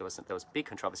allowed, I think there was big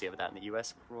controversy over that in the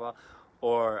US for a while,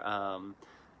 or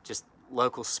just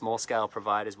local small-scale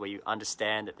providers where you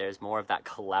understand that there's more of that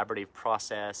collaborative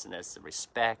process and there's the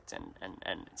respect and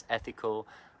it's ethical,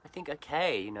 I think,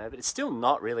 okay, you know, but it's still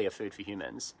not really a food for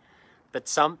humans. But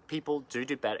some people do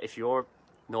better. If you're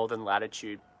northern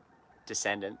latitude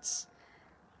descendants,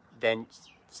 then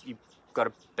you've got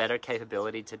a better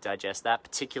capability to digest that,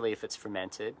 particularly if it's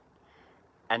fermented.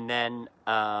 And then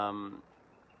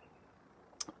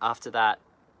after that,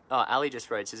 oh, Ali just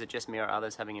wrote, is it just me or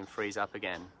others having him freeze up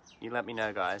again? You let me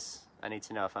know, guys. I need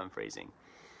to know if I'm freezing.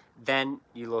 Then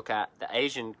you look at the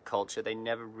Asian culture. They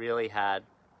never really had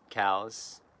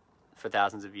cows for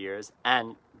thousands of years,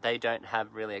 and they don't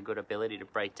have really a good ability to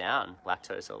break down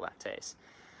lactose or lactase.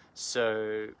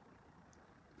 So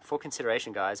for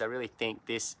consideration, guys, I really think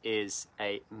this is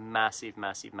a massive,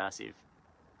 massive, massive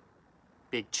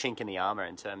big chink in the armor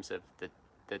in terms of the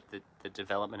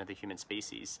development of the human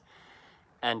species.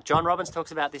 And John Robbins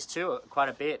talks about this too quite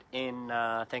a bit in,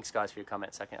 thanks guys for your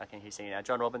comments, I can hear you now.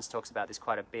 John Robbins talks about this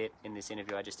quite a bit in this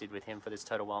interview I just did with him for this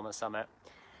Total Wellness Summit.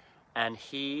 And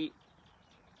he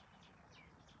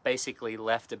basically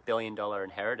left $1 billion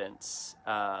inheritance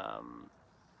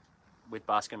with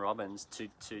Baskin-Robbins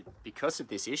to because of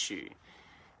this issue.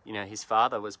 You know, his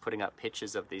father was putting up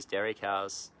pictures of these dairy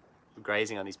cows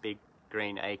grazing on these big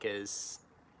green acres,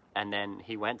 and then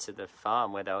he went to the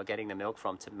farm where they were getting the milk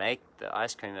from to make the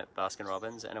ice cream at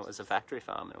Baskin-Robbins, and it was a factory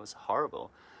farm. It was horrible.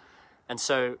 And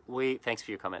so thanks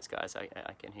for your comments, guys.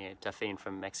 I can hear. Dafine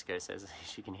from Mexico says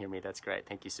she can hear me. That's great.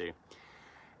 Thank you, Sue.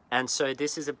 And so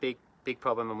this is a big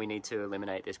problem, and we need to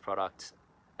eliminate this product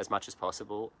as much as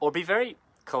possible, or be very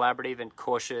collaborative and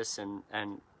cautious and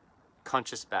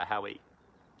conscious about how we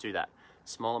do that.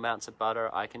 Small amounts of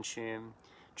butter I consume,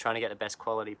 trying to get the best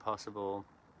quality possible,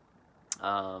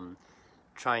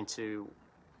 trying to,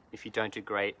 if you don't do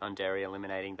great on dairy,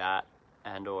 eliminating that,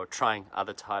 and or trying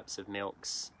other types of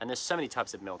milks. And there's so many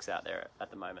types of milks out there at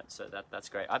the moment, so that's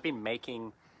great. I've been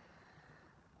making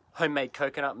homemade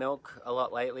coconut milk a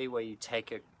lot lately, where you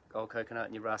take a old coconut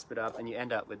and you rasp it up and you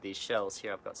end up with these shells.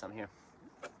 Here, I've got some here.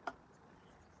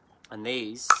 And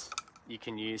these you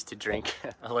can use to drink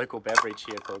a local beverage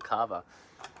here called kava.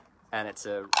 And it's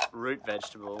a root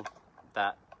vegetable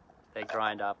that they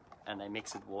grind up and they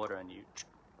mix with water, and you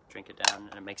drink it down,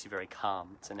 and it makes you very calm.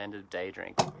 It's an end of day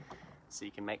drink. So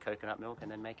you can make coconut milk and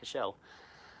then make a shell.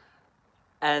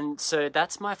 And so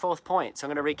that's my fourth point. So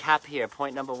I'm going to recap here.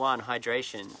 Point number 1,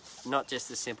 hydration. Not just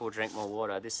a simple drink more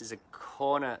water. This is a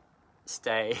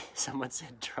cornerstay. Someone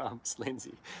said drums,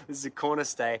 Lindsay. This is a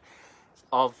cornerstay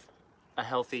of a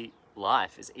healthy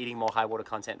life, is eating more high water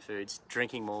content foods,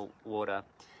 drinking more water,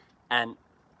 and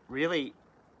really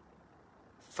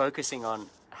focusing on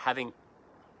having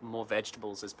more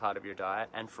vegetables as part of your diet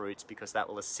and fruits, because that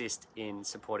will assist in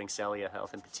supporting cellular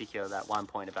health, in particular that one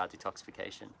point about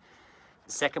detoxification.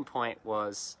 The second point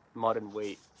was modern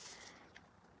wheat.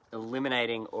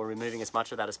 Eliminating or removing as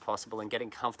much of that as possible and getting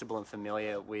comfortable and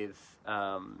familiar with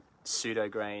pseudo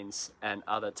grains and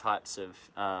other types of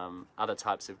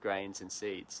grains and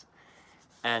seeds.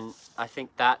 And I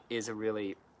think that is a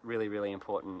really, really, really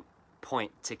important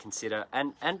point to consider,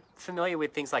 and familiar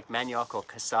with things like manioc or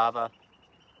cassava,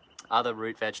 other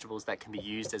root vegetables that can be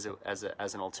used as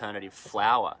an alternative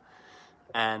flour.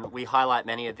 And we highlight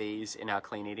many of these in our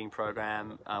clean eating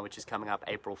program, which is coming up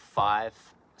April 5,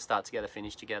 Start Together,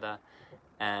 Finish Together.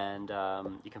 And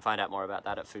you can find out more about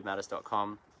that at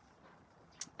foodmatters.com.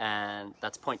 And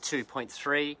that's point 2. Point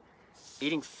 3,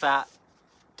 eating fat,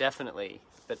 definitely,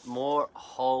 but more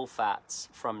whole fats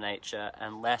from nature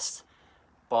and less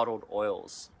bottled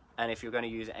oils. And if you're going to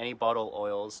use any bottled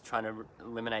oils, trying to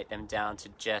eliminate them down to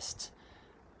just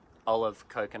olive,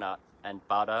 coconut, and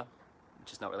butter,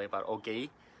 which is not really butter, or ghee.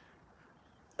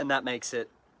 And that makes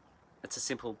it's a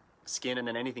simple skin, and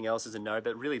then anything else is a no.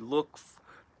 But really look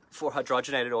for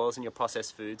hydrogenated oils in your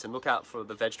processed foods, and look out for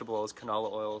the vegetable oils,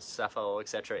 canola oils, safflower oil,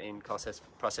 etc. in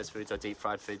processed foods or deep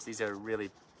fried foods. These are a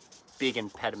really big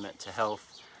impediment to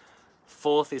health.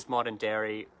 Fourth is modern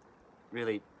dairy,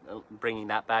 really bringing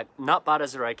that back. Nut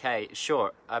butters are okay,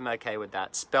 sure, I'm okay with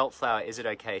that. Spelt flour, is it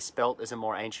okay? Spelt is a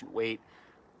more ancient wheat.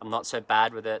 I'm not so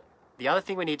bad with it. The other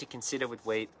thing we need to consider with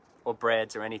wheat or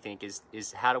breads or anything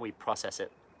is how do we process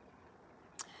it?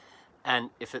 And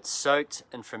if it's soaked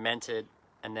and fermented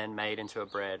and then made into a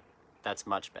bread, that's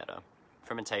much better.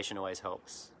 Fermentation always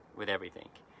helps with everything.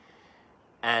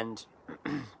 And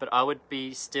but I would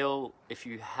be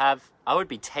I would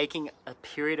be taking a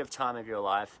period of time of your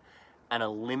life and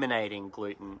eliminating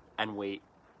gluten and wheat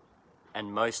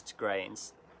and most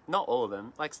grains. Not all of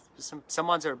them. Like some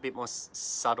ones are a bit more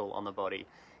subtle on the body.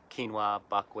 Quinoa,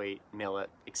 buckwheat, millet,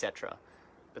 etc.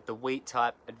 but the wheat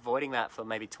type, avoiding that for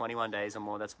maybe 21 days or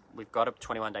more. We've got a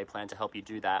 21-day plan to help you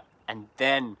do that, and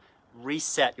then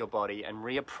reset your body and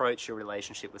reapproach your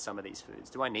relationship with some of these foods.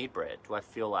 Do I need bread? Do I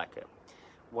feel like it?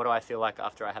 What do I feel like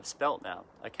after I have spelt now?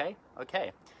 Okay.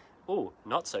 Ooh,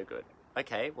 not so good.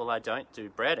 Okay, well, I don't do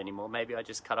bread anymore. Maybe I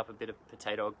just cut up a bit of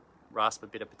potato, rasp a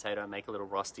bit of potato, and make a little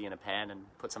rosti in a pan and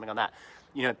put something on that.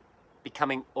 You know,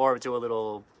 or do a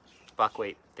little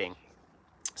buckwheat thing.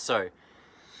 So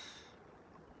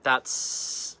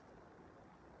that's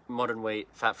modern wheat,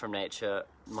 fat from nature,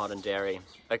 modern dairy.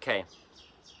 Okay,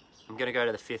 I'm going to go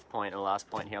to the fifth point and the last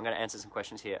point here. I'm going to answer some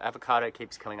questions here. Avocado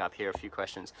keeps coming up here, a few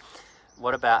questions.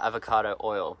 What about avocado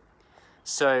oil?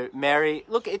 So Mary,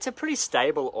 look, it's a pretty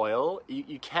stable oil.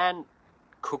 You can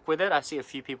cook with it. I see a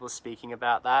few people speaking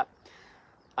about that.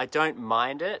 I don't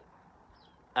mind it,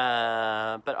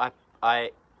 but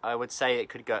I would say it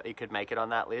could make it on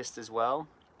that list as well.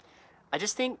 I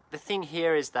just think the thing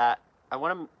here is that I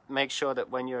want to make sure that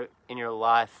when you're in your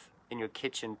life, in your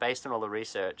kitchen, based on all the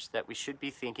research, that we should be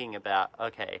thinking about,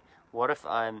 okay, what if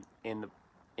I'm in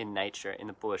nature, in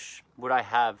the bush? Would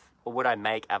I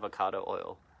make avocado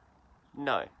oil?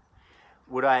 No.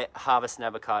 Would I harvest an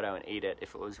avocado and eat it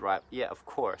if it was ripe? Yeah, of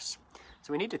course.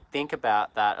 So we need to think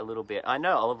about that a little bit. I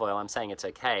know olive oil, I'm saying it's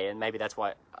okay, and maybe that's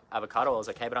why avocado oil is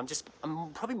okay, but I'm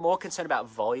probably more concerned about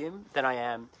volume than I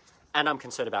am, and I'm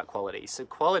concerned about quality. So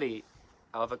quality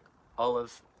of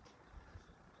olive,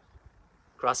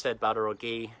 grass-fed butter or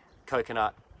ghee,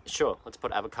 coconut, sure, let's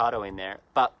put avocado in there.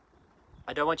 But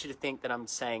I don't want you to think that I'm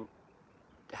saying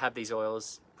have these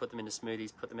oils, put them into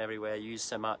smoothies, put them everywhere, use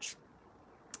so much.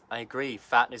 I agree,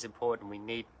 fat is important. We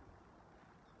need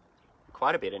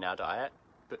quite a bit in our diet,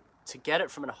 but to get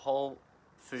it from a whole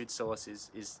food source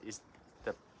is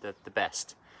the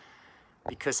best.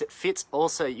 Because it fits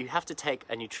also, you have to take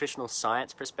a nutritional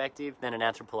science perspective, then an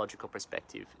anthropological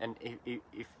perspective. And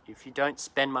if you don't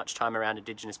spend much time around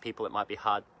Indigenous people, it might be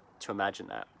hard to imagine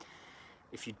that.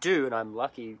 If you do, and I'm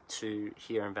lucky to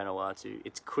here in Vanuatu,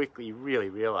 it's quickly really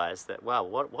realized that, wow,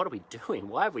 what are we doing?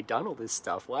 Why have we done all this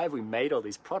stuff? Why have we made all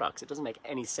these products? It doesn't make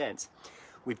any sense.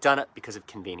 We've done it because of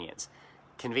convenience.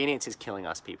 Convenience is killing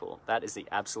us, people. That is the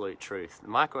absolute truth. The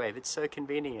microwave, it's so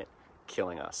convenient,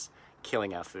 killing us,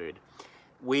 killing our food.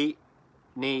 We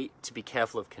need to be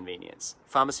careful of convenience.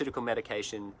 Pharmaceutical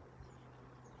medication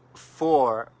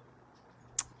for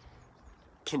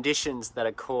conditions that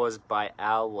are caused by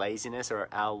our laziness or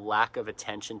our lack of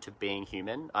attention to being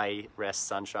human, i.e. rest,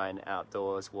 sunshine,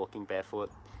 outdoors, walking barefoot,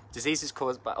 diseases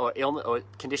caused by, or illness, or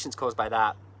conditions caused by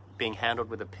that, being handled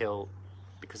with a pill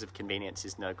because of convenience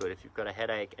is no good. If you've got a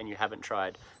headache and you haven't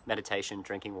tried meditation,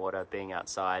 drinking water, being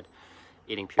outside,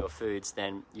 eating pure foods,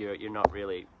 then you're not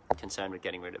really concerned with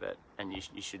getting rid of it, and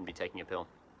you shouldn't be taking a pill.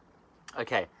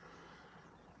 Okay.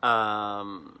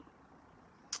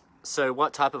 So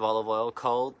what type of olive oil?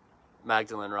 Cold,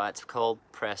 Magdalene writes, cold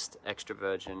pressed extra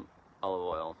virgin olive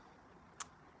oil.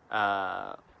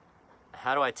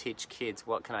 How do I teach kids?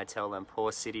 What can I tell them?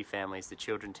 Poor city families, the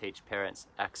children teach parents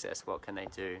access. What can they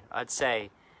do? I'd say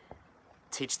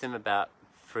teach them about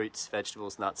fruits,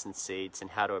 vegetables, nuts and seeds, and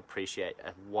how to appreciate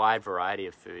a wide variety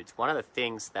of foods. One of the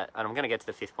things that, and I'm going to get to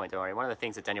the fifth point, don't worry, one of the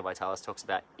things that Daniel Vitalis talks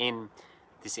about in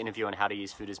this interview on how to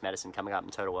use food as medicine coming up in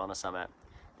Total Wellness Summit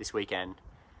this weekend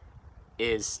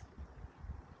is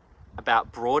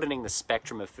about broadening the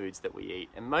spectrum of foods that we eat.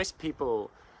 And most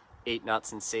people eat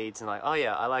nuts and seeds and like, oh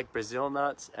yeah, I like Brazil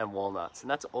nuts and walnuts,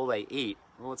 and that's all they eat.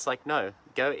 Well, it's like, no,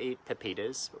 go eat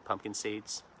pepitas, pumpkin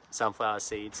seeds, sunflower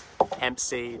seeds, hemp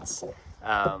seeds,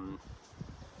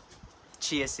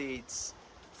 chia seeds,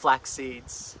 flax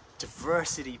seeds,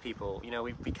 diversity, people. You know,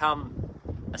 we've become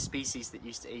a species that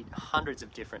used to eat hundreds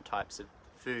of different types of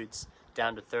foods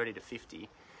down to 30 to 50.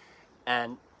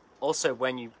 And also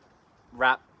when you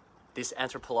wrap this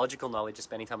anthropological knowledge of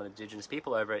spending time with indigenous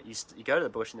people over it, you go to the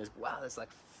bush and there's like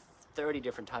 30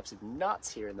 different types of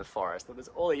nuts here in the forest. There's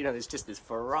all, you know, there's just this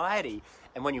variety.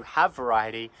 And when you have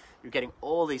variety, you're getting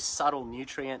all these subtle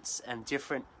nutrients and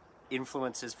different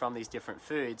influences from these different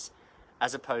foods,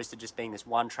 as opposed to just being this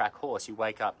one-track horse. You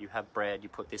wake up, you have bread, you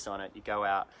put this on it, you go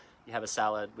out, you have a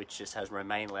salad which just has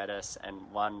romaine lettuce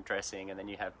and one dressing, and then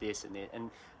you have this and this, and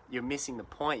you're missing the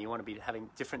point. You want to be having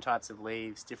different types of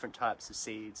leaves, different types of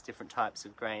seeds, different types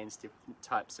of grains, different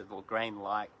types of, or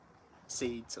grain-like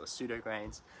seeds or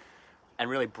pseudo-grains, and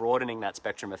really broadening that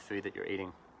spectrum of food that you're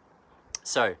eating.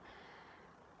 So,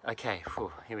 okay,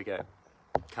 here we go.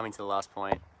 Coming to the last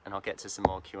point, and I'll get to some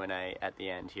more Q&A at the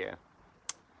end here.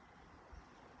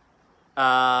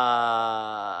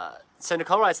 So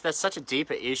Nicole writes, that's such a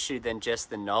deeper issue than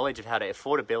just the knowledge of how to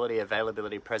affordability,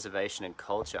 availability, preservation, and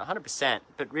culture. 100%.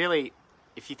 But really,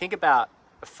 if you think about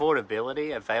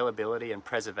affordability, availability, and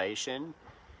preservation,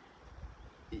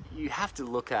 you have to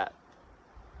look at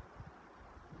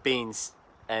beans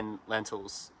and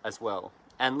lentils as well.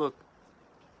 And look,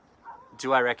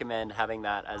 do I recommend having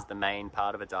that as the main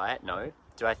part of a diet? No.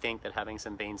 Do I think that having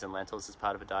some beans and lentils as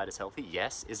part of a diet is healthy?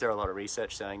 Yes. Is there a lot of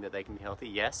research showing that they can be healthy?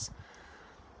 Yes.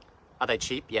 Are they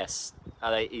cheap? Yes.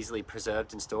 Are they easily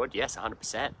preserved and stored? Yes,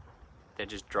 100%. They're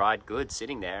just dried goods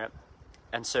sitting there.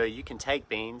 And so you can take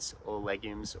beans or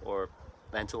legumes or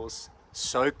lentils,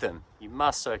 soak them. You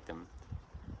must soak them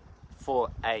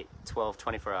for 8, 12,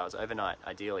 24 hours overnight,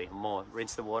 ideally, more.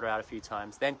 Rinse the water out a few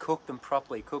times, then cook them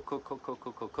properly.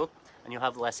 Cook, and you'll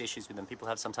have less issues with them. People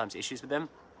have sometimes issues with them.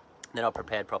 They're not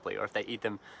prepared properly, or if they eat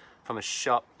them from a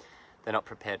shop, they're not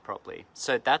prepared properly.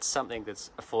 So that's something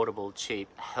that's affordable, cheap,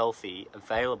 healthy,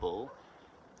 available,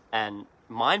 and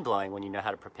mind-blowing when you know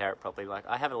how to prepare it properly. Like,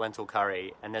 I have a lentil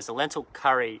curry, and there's a lentil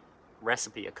curry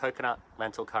recipe, a coconut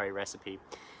lentil curry recipe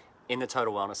in the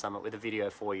Total Wellness Summit with a video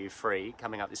for you free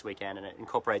coming up this weekend, and it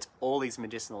incorporates all these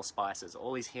medicinal spices,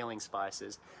 all these healing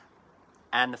spices,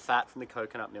 and the fat from the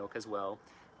coconut milk as well,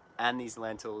 and these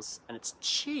lentils, and it's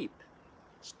cheap.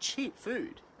 It's cheap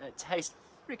food, and it tastes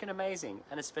freaking amazing,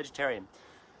 and it's vegetarian,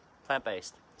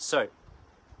 plant-based. So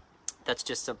that's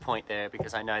just a point there,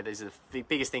 because I know these are the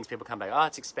biggest things people come back, oh,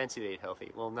 it's expensive to eat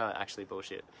healthy. Well, no, actually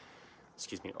bullshit.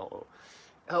 Excuse me.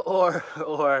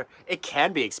 Or it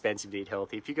can be expensive to eat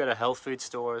healthy. If you go to health food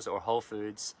stores or Whole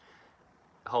Foods,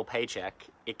 Whole Paycheck,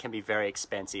 it can be very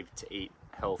expensive to eat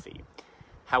healthy.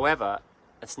 However,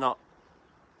 it's not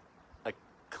a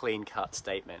clean-cut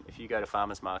statement. If you go to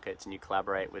farmers markets and you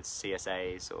collaborate with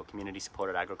CSAs or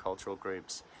community-supported agricultural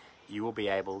groups, you will be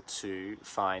able to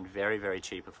find very, very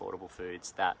cheap, affordable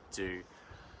foods that do.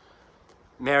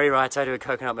 Mary writes, I do a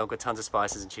coconut milk with tons of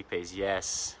spices and chickpeas.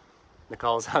 Yes.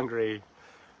 Nicole's hungry.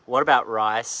 What about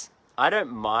rice? I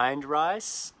don't mind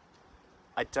rice.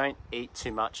 I don't eat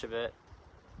too much of it.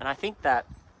 And I think that,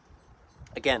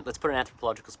 again, let's put an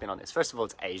anthropological spin on this. First of all,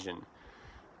 it's Asian.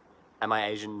 Am I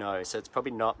Asian? No. So it's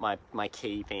probably not my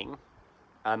key thing.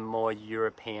 I'm more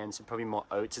European, so probably more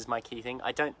oats is my key thing.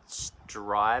 I don't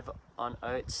thrive on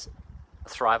oats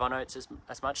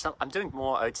as much. I'm doing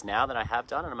more oats now than I have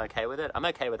done, and I'm okay with it. I'm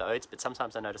okay with oats, but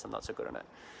sometimes I notice I'm not so good on it.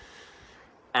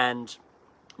 And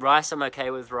rice, I'm okay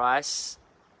with rice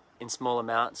in small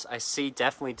amounts. I see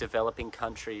definitely developing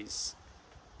countries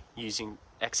using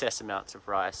excess amounts of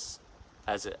rice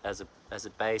as a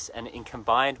base, and in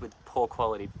combined with poor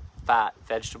quality fat,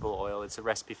 vegetable oil, it's a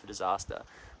recipe for disaster.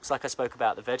 It's like I spoke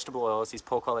about, the vegetable oils, these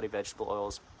poor quality vegetable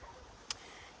oils,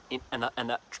 and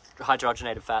the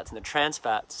hydrogenated fats and the trans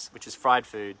fats, which is fried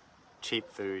food, cheap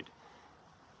food,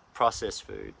 processed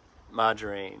food,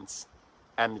 margarines,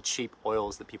 and the cheap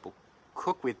oils that people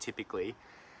cook with typically,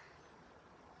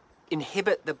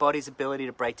 inhibit the body's ability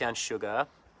to break down sugar.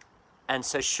 And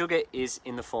so sugar is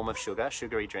in the form of sugar,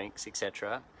 sugary drinks,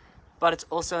 etc. But it's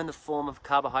also in the form of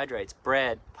carbohydrates,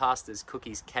 bread, pastas,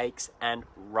 cookies, cakes, and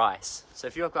rice. So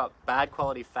if you've got bad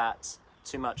quality fats,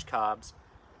 too much carbs,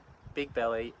 big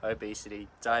belly, obesity,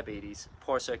 diabetes,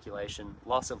 poor circulation,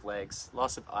 loss of legs,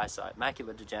 loss of eyesight,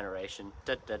 macular degeneration,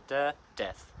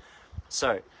 death.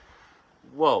 So,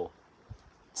 whoa,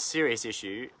 serious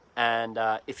issue. And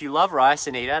if you love rice,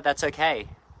 Anita, that's okay.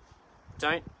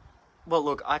 Well,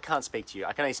 look, I can't speak to you.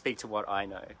 I can only speak to what I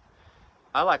know.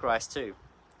 I like rice too.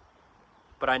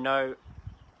 But I know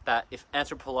that if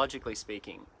anthropologically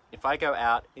speaking, if I go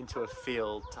out into a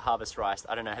field to harvest rice,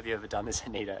 I don't know, have you ever done this,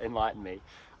 Anita? Enlighten me.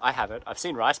 I haven't. I've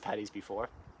seen rice paddies before.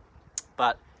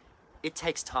 But it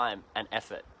takes time and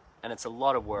effort, and it's a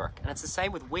lot of work. And it's the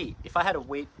same with wheat. If I had a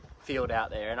wheat field out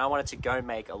there and I wanted to go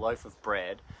make a loaf of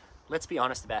bread, let's be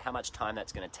honest about how much time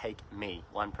that's going to take me,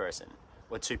 one person,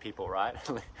 or two people, right?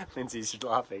 Lindsay's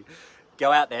laughing.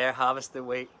 Go out there, harvest the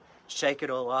wheat, shake it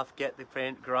all off, get the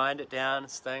print, grind it down,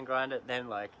 stone grind it, then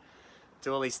like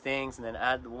do all these things, and then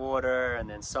add the water and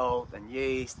then salt and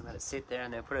yeast and let it sit there,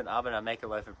 and then put it in the oven and make a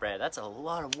loaf of bread. That's a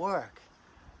lot of work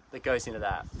that goes into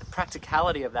that. The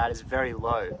practicality of that is very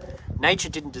low. Nature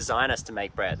didn't design us to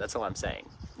make bread, that's all I'm saying.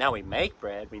 Now we make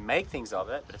bread, we make things of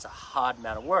it, but it's a hard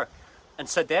amount of work. And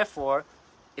so therefore,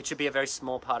 it should be a very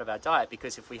small part of our diet,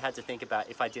 because if we had to think about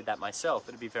if I did that myself,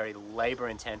 it would be very labor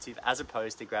intensive as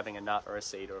opposed to grabbing a nut or a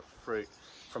seed or a fruit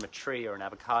from a tree or an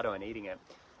avocado and eating it.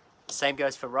 Same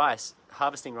goes for rice.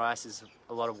 Harvesting rice is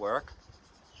a lot of work,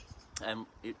 and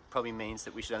it probably means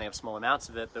that we should only have small amounts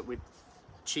of it, but with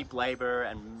cheap labor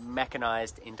and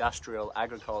mechanized industrial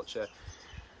agriculture,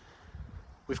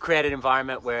 we've created an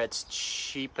environment where it's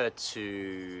cheaper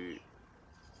to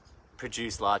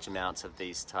produce large amounts of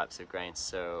these types of grains,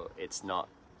 so it's not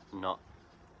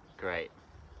Great.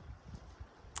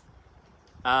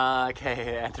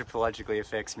 Okay, anthropologically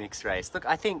affects mixed race. Look,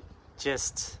 I think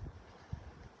just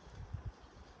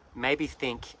maybe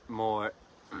think more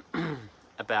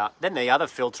about, then the other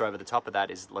filter over the top of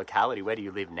that is locality. Where do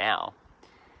you live now?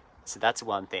 So that's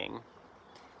one thing.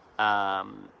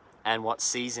 And what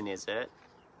season is it?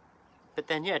 But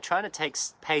then, yeah, trying to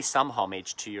pay some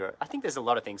homage to your, I think there's a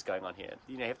lot of things going on here.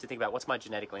 You know, you have to think about what's my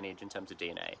genetic lineage in terms of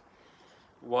DNA.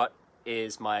 What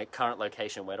is my current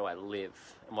location? Where do I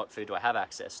live? And what food do I have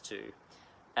access to?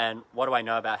 And what do I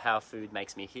know about how food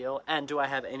makes me heal? And do I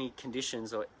have any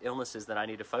conditions or illnesses that I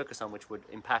need to focus on which would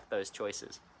impact those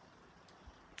choices?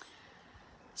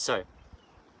 So,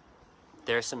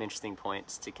 there are some interesting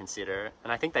points to consider,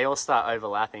 and I think they all start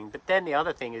overlapping. But then the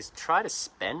other thing is try to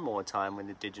spend more time with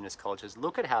indigenous cultures.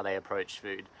 Look at how they approach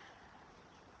food.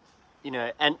 You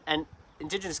know, and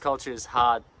indigenous culture is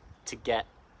hard to get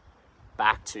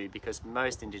back to because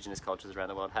most indigenous cultures around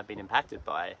the world have been impacted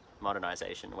by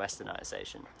modernization,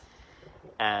 westernization,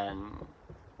 and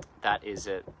that is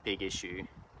a big issue.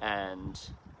 But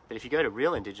if you go to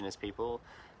real indigenous people,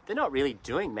 they're not really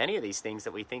doing many of these things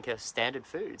that we think are standard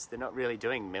foods. They're not really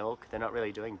doing milk. They're not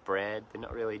really doing bread. They're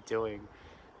not really doing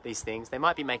these things. They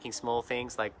might be making small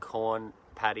things like corn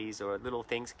patties or little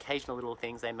things, occasional little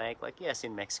things they make. Like, yes,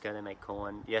 in Mexico they make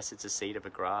corn. Yes, it's a seed of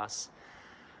a grass.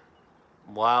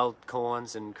 Wild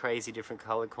corns and crazy different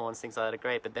colored corns, things like that are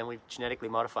great. But then we've genetically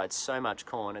modified so much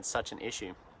corn. It's such an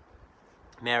issue.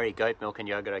 Mary, goat milk and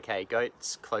yogurt, okay.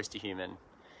 Goat's close to human.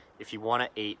 If you want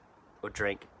to eat or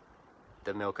drink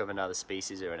the milk of another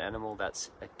species or an animal, that's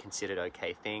a considered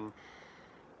okay thing.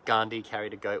 Gandhi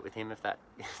carried a goat with him, if that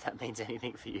means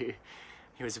anything for you.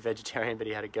 He was a vegetarian, but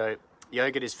he had a goat.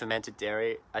 Yogurt is fermented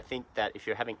dairy. I think that if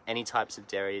you're having any types of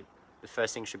dairy, the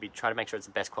first thing should be try to make sure it's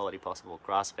the best quality possible.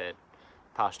 Grass-fed,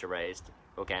 pasture-raised,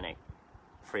 organic,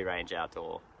 free-range,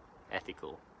 outdoor,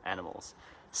 ethical animals.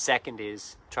 Second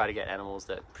is try to get animals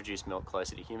that produce milk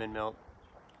closer to human milk.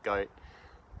 Goat.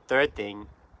 Third thing,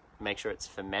 make sure it's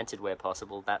fermented where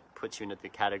possible. That puts you into the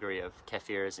category of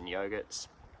kefirs and yogurts.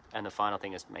 And the final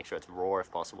thing is make sure it's raw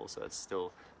if possible, so it's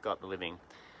still got the living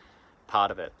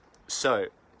part of it. So,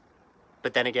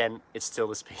 but then again, it's still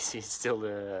the species, still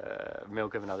the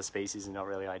milk of another species and not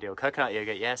really ideal. Coconut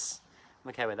yogurt, yes,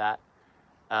 I'm okay with that.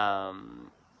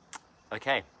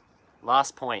 Okay,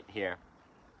 last point here.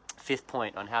 Fifth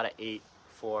point on how to eat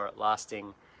for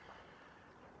lasting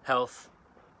health,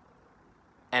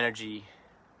 energy,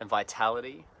 and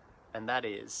vitality, and that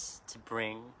is to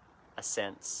bring a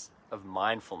sense of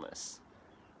mindfulness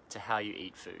to how you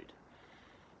eat food.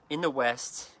 In the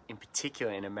West, in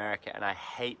particular in America, and I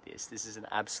hate this is an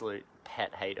absolute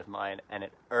pet hate of mine, and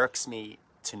it irks me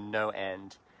to no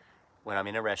end when I'm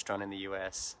in a restaurant in the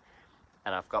US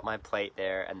and I've got my plate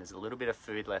there and there's a little bit of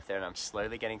food left there and I'm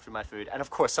slowly getting through my food. And of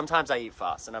course, sometimes I eat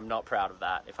fast and I'm not proud of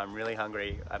that. If I'm really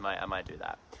hungry, I might do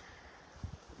that.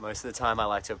 Most of the time I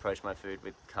like to approach my food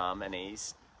with calm and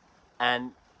ease.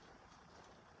 And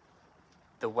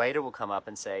the waiter will come up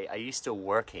and say, "Are you still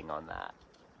working on that?"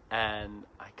 And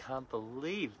I can't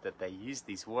believe that they use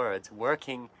these words,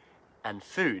 working and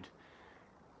food.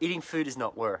 Eating food is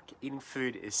not work. Eating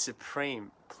food is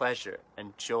supreme pleasure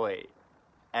and joy.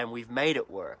 And we've made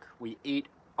it work. We eat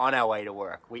on our way to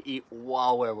work. We eat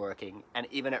while we're working. And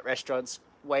even at restaurants,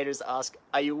 waiters ask,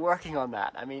 "Are you working on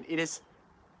that?" I mean, it is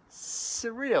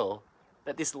surreal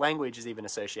that this language is even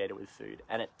associated with food.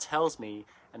 And it tells me,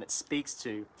 and it speaks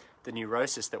to the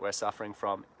neurosis that we're suffering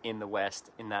from in the West,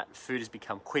 in that food has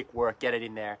become quick work, get it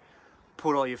in there,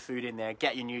 put all your food in there,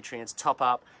 get your nutrients, top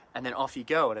up, and then off you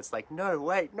go. And it's like, no,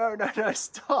 wait, no,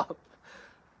 stop.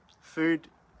 Food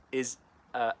is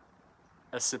a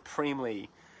supremely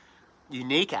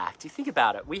unique act. You think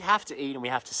about it, we have to eat and we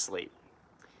have to sleep.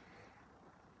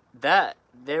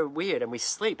 They're weird, and we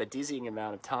sleep a dizzying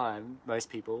amount of time, most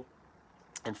people,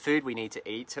 and food we need to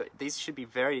eat. So these should be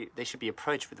they should be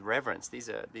approached with reverence. These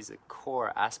are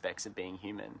core aspects of being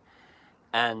human.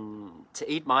 And to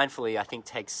eat mindfully, I think,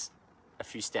 takes a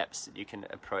few steps that you can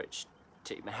approach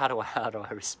to. How do I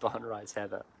respond, writes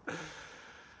Heather?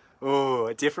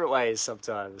 Oh, different ways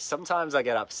sometimes. Sometimes I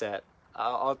get upset.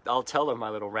 I'll tell them my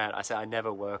little rant. I say, I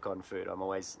never work on food. I'm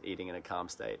always eating in a calm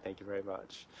state. Thank you very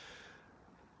much.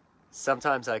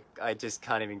 Sometimes I just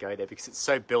can't even go there because it's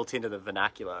so built into the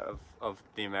vernacular of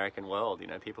the American world. You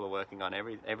know, people are working on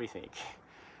everything.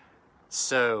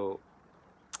 So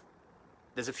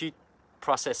there's a few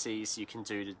processes you can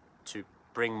do to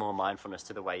bring more mindfulness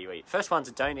to the way you eat. First one's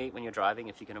don't eat when you're driving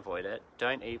if you can avoid it.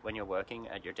 Don't eat when you're working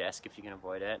at your desk if you can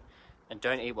avoid it. And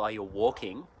don't eat while you're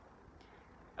walking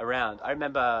around. I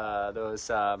remember there was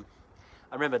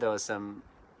some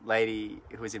lady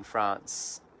who was in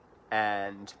France,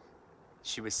 and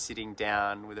she was sitting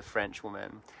down with a French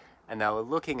woman, and they were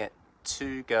looking at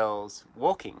two girls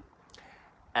walking,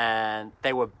 and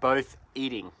they were both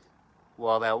eating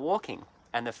while they were walking.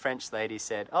 And the French lady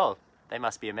said, "Oh, they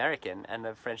must be American." And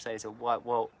the French lady said, "Why?"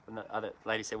 Well, and the other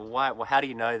lady said, "Well, why? Well, how do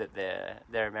you know that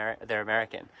they're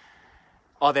American?"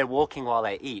 "Oh, they're walking while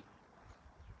they eat."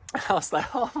 I was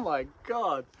like, "Oh my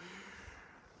god,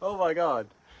 oh my god."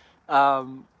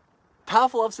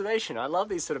 Powerful observation. I love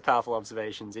these sort of powerful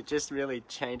observations. It just really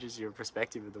changes your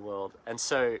perspective of the world. And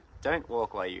so, don't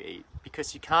walk while you eat,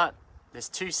 because you can't. There's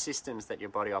two systems that your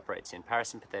body operates in: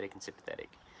 parasympathetic and sympathetic.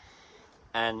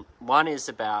 And one is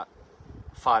about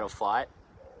fight or flight,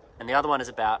 and the other one is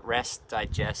about rest,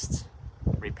 digest,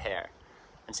 repair.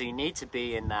 And so you need to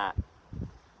be in that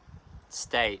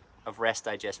state of rest,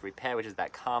 digest, repair, which is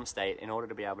that calm state, in order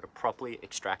to be able to properly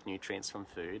extract nutrients from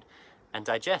food and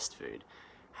digest food.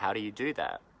 How do you do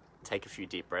that? Take a few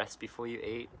deep breaths before you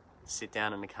eat, sit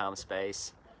down in a calm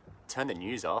space, turn the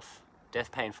news off.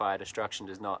 Death, pain, fire, destruction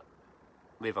does not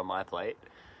live on my plate.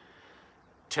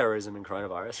 Terrorism and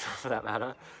coronavirus, for that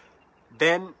matter.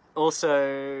 Then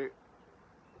also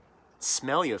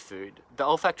smell your food. The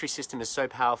olfactory system is so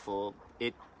powerful,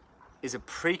 it is a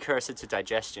precursor to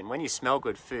digestion. When you smell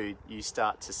good food, you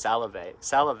start to salivate.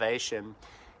 Salivation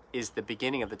is the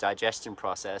beginning of the digestion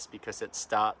process, because it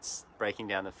starts breaking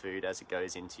down the food as it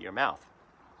goes into your mouth.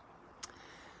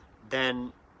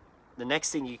 Then the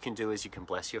next thing you can do is you can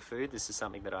bless your food. This is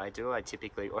something that I do. I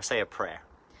typically, or say a prayer.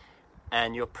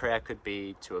 And your prayer could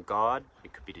be to a god,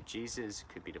 it could be to Jesus,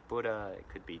 it could be to Buddha, it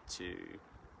could be to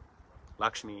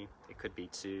Lakshmi, it could be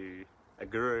to a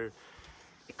guru,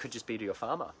 it could just be to your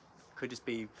farmer, it could just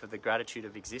be for the gratitude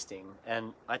of existing.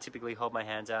 And I typically hold my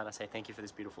hands out and I say, "Thank you for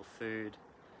this beautiful food,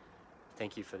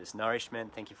 thank you for this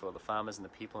nourishment, thank you for all the farmers and the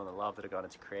people and the love that have gone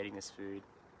into creating this food."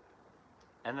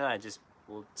 And then I just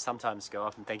will sometimes go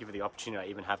up and thank you for the opportunity I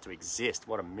even have to exist.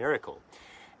 What a miracle.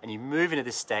 And you move into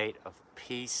this state of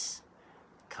peace,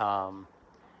 calm,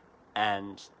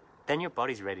 and then your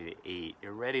body's ready to eat.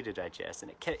 You're ready to digest.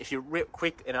 And if you're real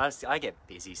quick, and honestly, I get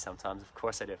busy sometimes. Of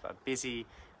course I do. If I'm busy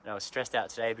and I was stressed out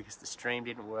today because the stream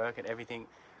didn't work and everything,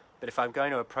 but if I'm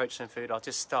going to approach some food, I'll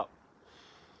just stop.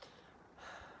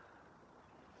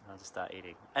 I'll just start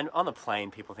eating. And on the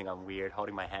plane, people think I'm weird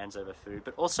holding my hands over food.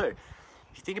 But also,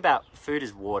 if you think about food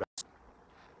as water,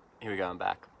 here we go, I'm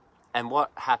back. And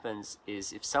what happens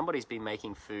is, if somebody's been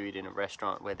making food in a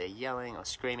restaurant where they're yelling or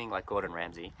screaming like Gordon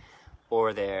Ramsay,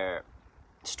 or they're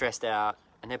stressed out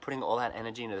and they're putting all that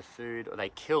energy into the food, or they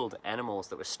killed animals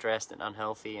that were stressed and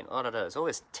unhealthy, and there's all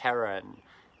this terror and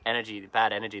energy,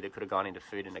 bad energy that could have gone into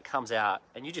food, and it comes out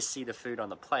and you just see the food on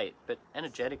the plate. But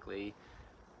energetically,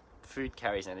 food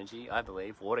carries energy, I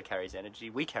believe. Water carries energy.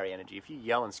 We carry energy. If you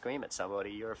yell and scream at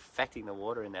somebody, you're affecting the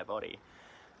water in their body.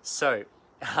 So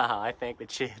I thank the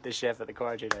chef at the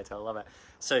Quarantine Hotel. I love it.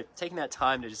 So taking that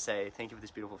time to just say, "Thank you for this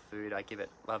beautiful food. I give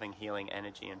it loving, healing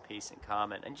energy and peace and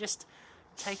calm." And just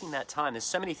taking that time. There's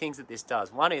so many things that this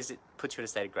does. One is it puts you in a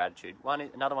state of gratitude.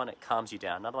 Another one, it calms you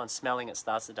down. Another one, smelling, it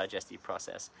starts the digestive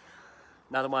process.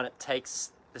 Another one, it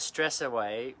takes the stress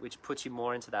away, which puts you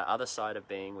more into that other side of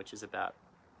being, which is about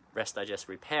rest, digest,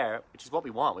 repair, which is what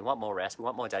we want. We want more rest. We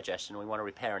want more digestion. We want to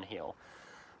repair and heal.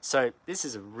 So this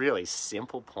is a really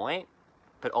simple point.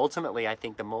 But ultimately, I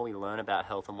think the more we learn about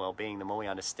health and well-being, the more we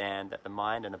understand that the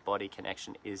mind and the body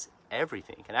connection is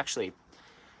everything.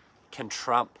 Can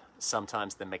trump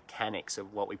sometimes the mechanics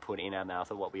of what we put in our mouth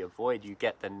or what we avoid. You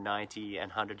get the 90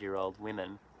 and 100-year-old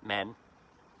men,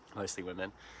 mostly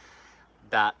women,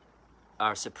 that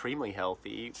are supremely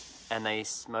healthy, and they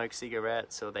smoke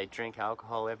cigarettes or they drink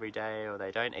alcohol every day, or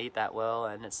they don't eat that well.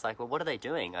 And it's like, well, what are they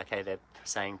doing? Okay, they're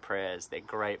saying prayers, they're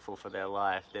grateful for their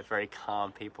life, they're very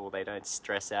calm people, they don't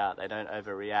stress out, they don't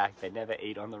overreact, they never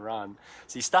eat on the run.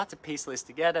 So you start to piece this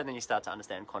together, and then you start to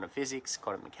understand quantum physics,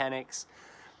 quantum mechanics,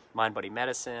 mind-body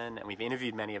medicine, and we've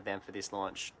interviewed many of them for this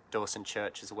launch. Dawson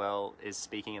Church as well is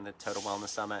speaking in the Total Wellness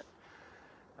Summit.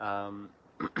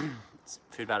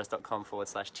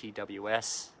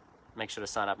 foodmatters.com/TWS. Make sure to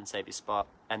sign up and save your spot.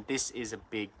 And this is a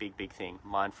big, big, big thing,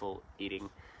 mindful eating.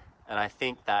 And I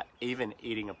think that even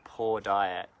eating a poor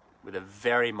diet with a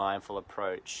very mindful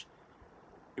approach,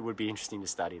 it would be interesting to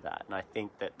study that. And I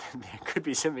think that there could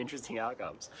be some interesting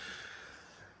outcomes.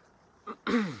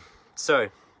 So,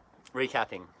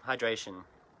 recapping: hydration,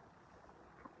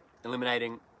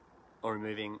 eliminating or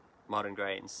removing modern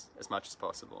grains as much as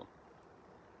possible,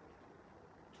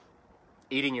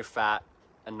 eating your fat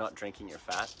and not drinking your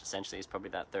fat, essentially, is probably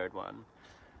that third one.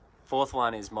 Fourth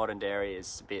one is modern dairy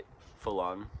is a bit full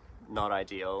on. not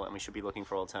ideal, and we should be looking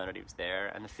for alternatives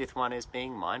there. And the fifth one is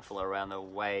being mindful around the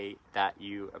way that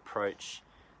you approach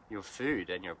your food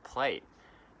and your plate.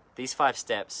 These 5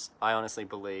 steps, I honestly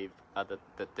believe, are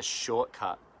the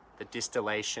shortcut, the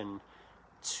distillation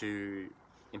to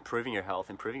improving your health,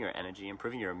 improving your energy,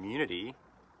 improving your immunity,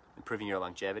 improving your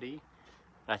longevity.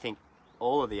 And I think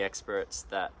all of the experts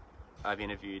that I've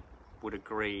interviewed would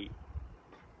agree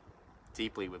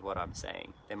deeply with what I'm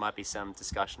saying. There might be some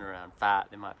discussion around fat,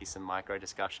 there might be some micro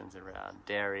discussions around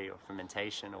dairy or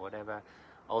fermentation or whatever.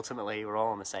 Ultimately, we're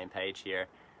all on the same page here,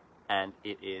 and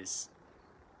it is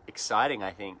exciting,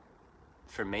 I think,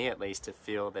 for me at least, to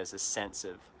feel there's a sense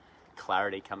of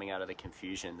clarity coming out of the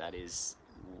confusion that is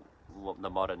the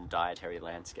modern dietary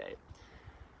landscape.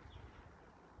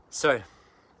 So,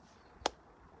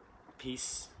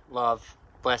 peace, love,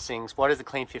 blessings. What is the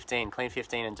Clean 15? Clean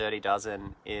 15 and Dirty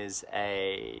Dozen is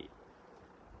a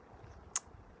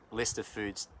list of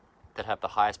foods that have the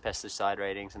highest pesticide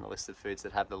ratings and the list of foods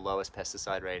that have the lowest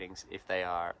pesticide ratings if they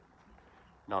are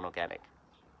non-organic.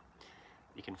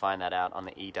 You can find that out on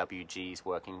the EWG's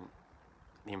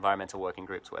the Environmental Working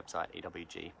Group's website,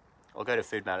 EWG. Or go to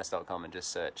foodmatters.com and just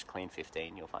search Clean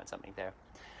 15. You'll find something there.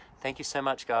 Thank you so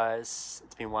much, guys.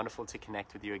 It's been wonderful to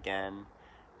connect with you again.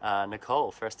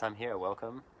 Nicole, first time here,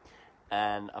 welcome.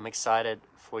 And I'm excited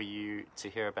for you to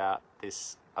hear about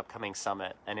this upcoming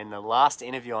summit. And in the last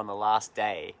interview on the last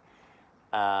day,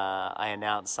 I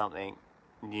announced something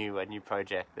new, a new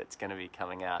project that's going to be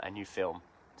coming out, a new film.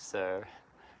 So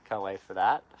can't wait for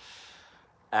that.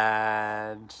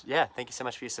 And yeah, thank you so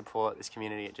much for your support. This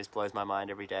community, it just blows my mind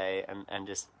every day. And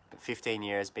just 15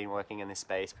 years been working in this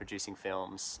space, producing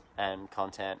films and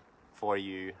content for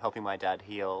you, helping my dad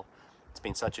heal. It's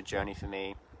been such a journey for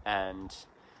me, and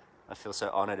I feel so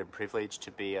honored and privileged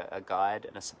to be a guide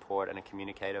and a support and a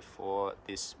communicator for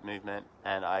this movement.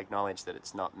 And I acknowledge that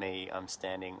it's not me. I'm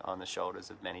standing on the shoulders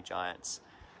of many giants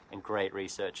and great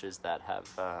researchers that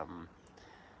have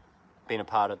been a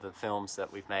part of the films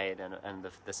that we've made and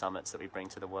the summits that we bring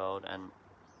to the world. And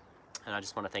I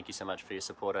just want to thank you so much for your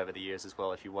support over the years as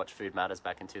well. If you watched Food Matters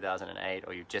back in 2008,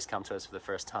 or you've just come to us for the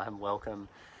first time, welcome.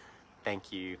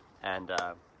 Thank you, and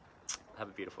have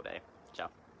a beautiful day.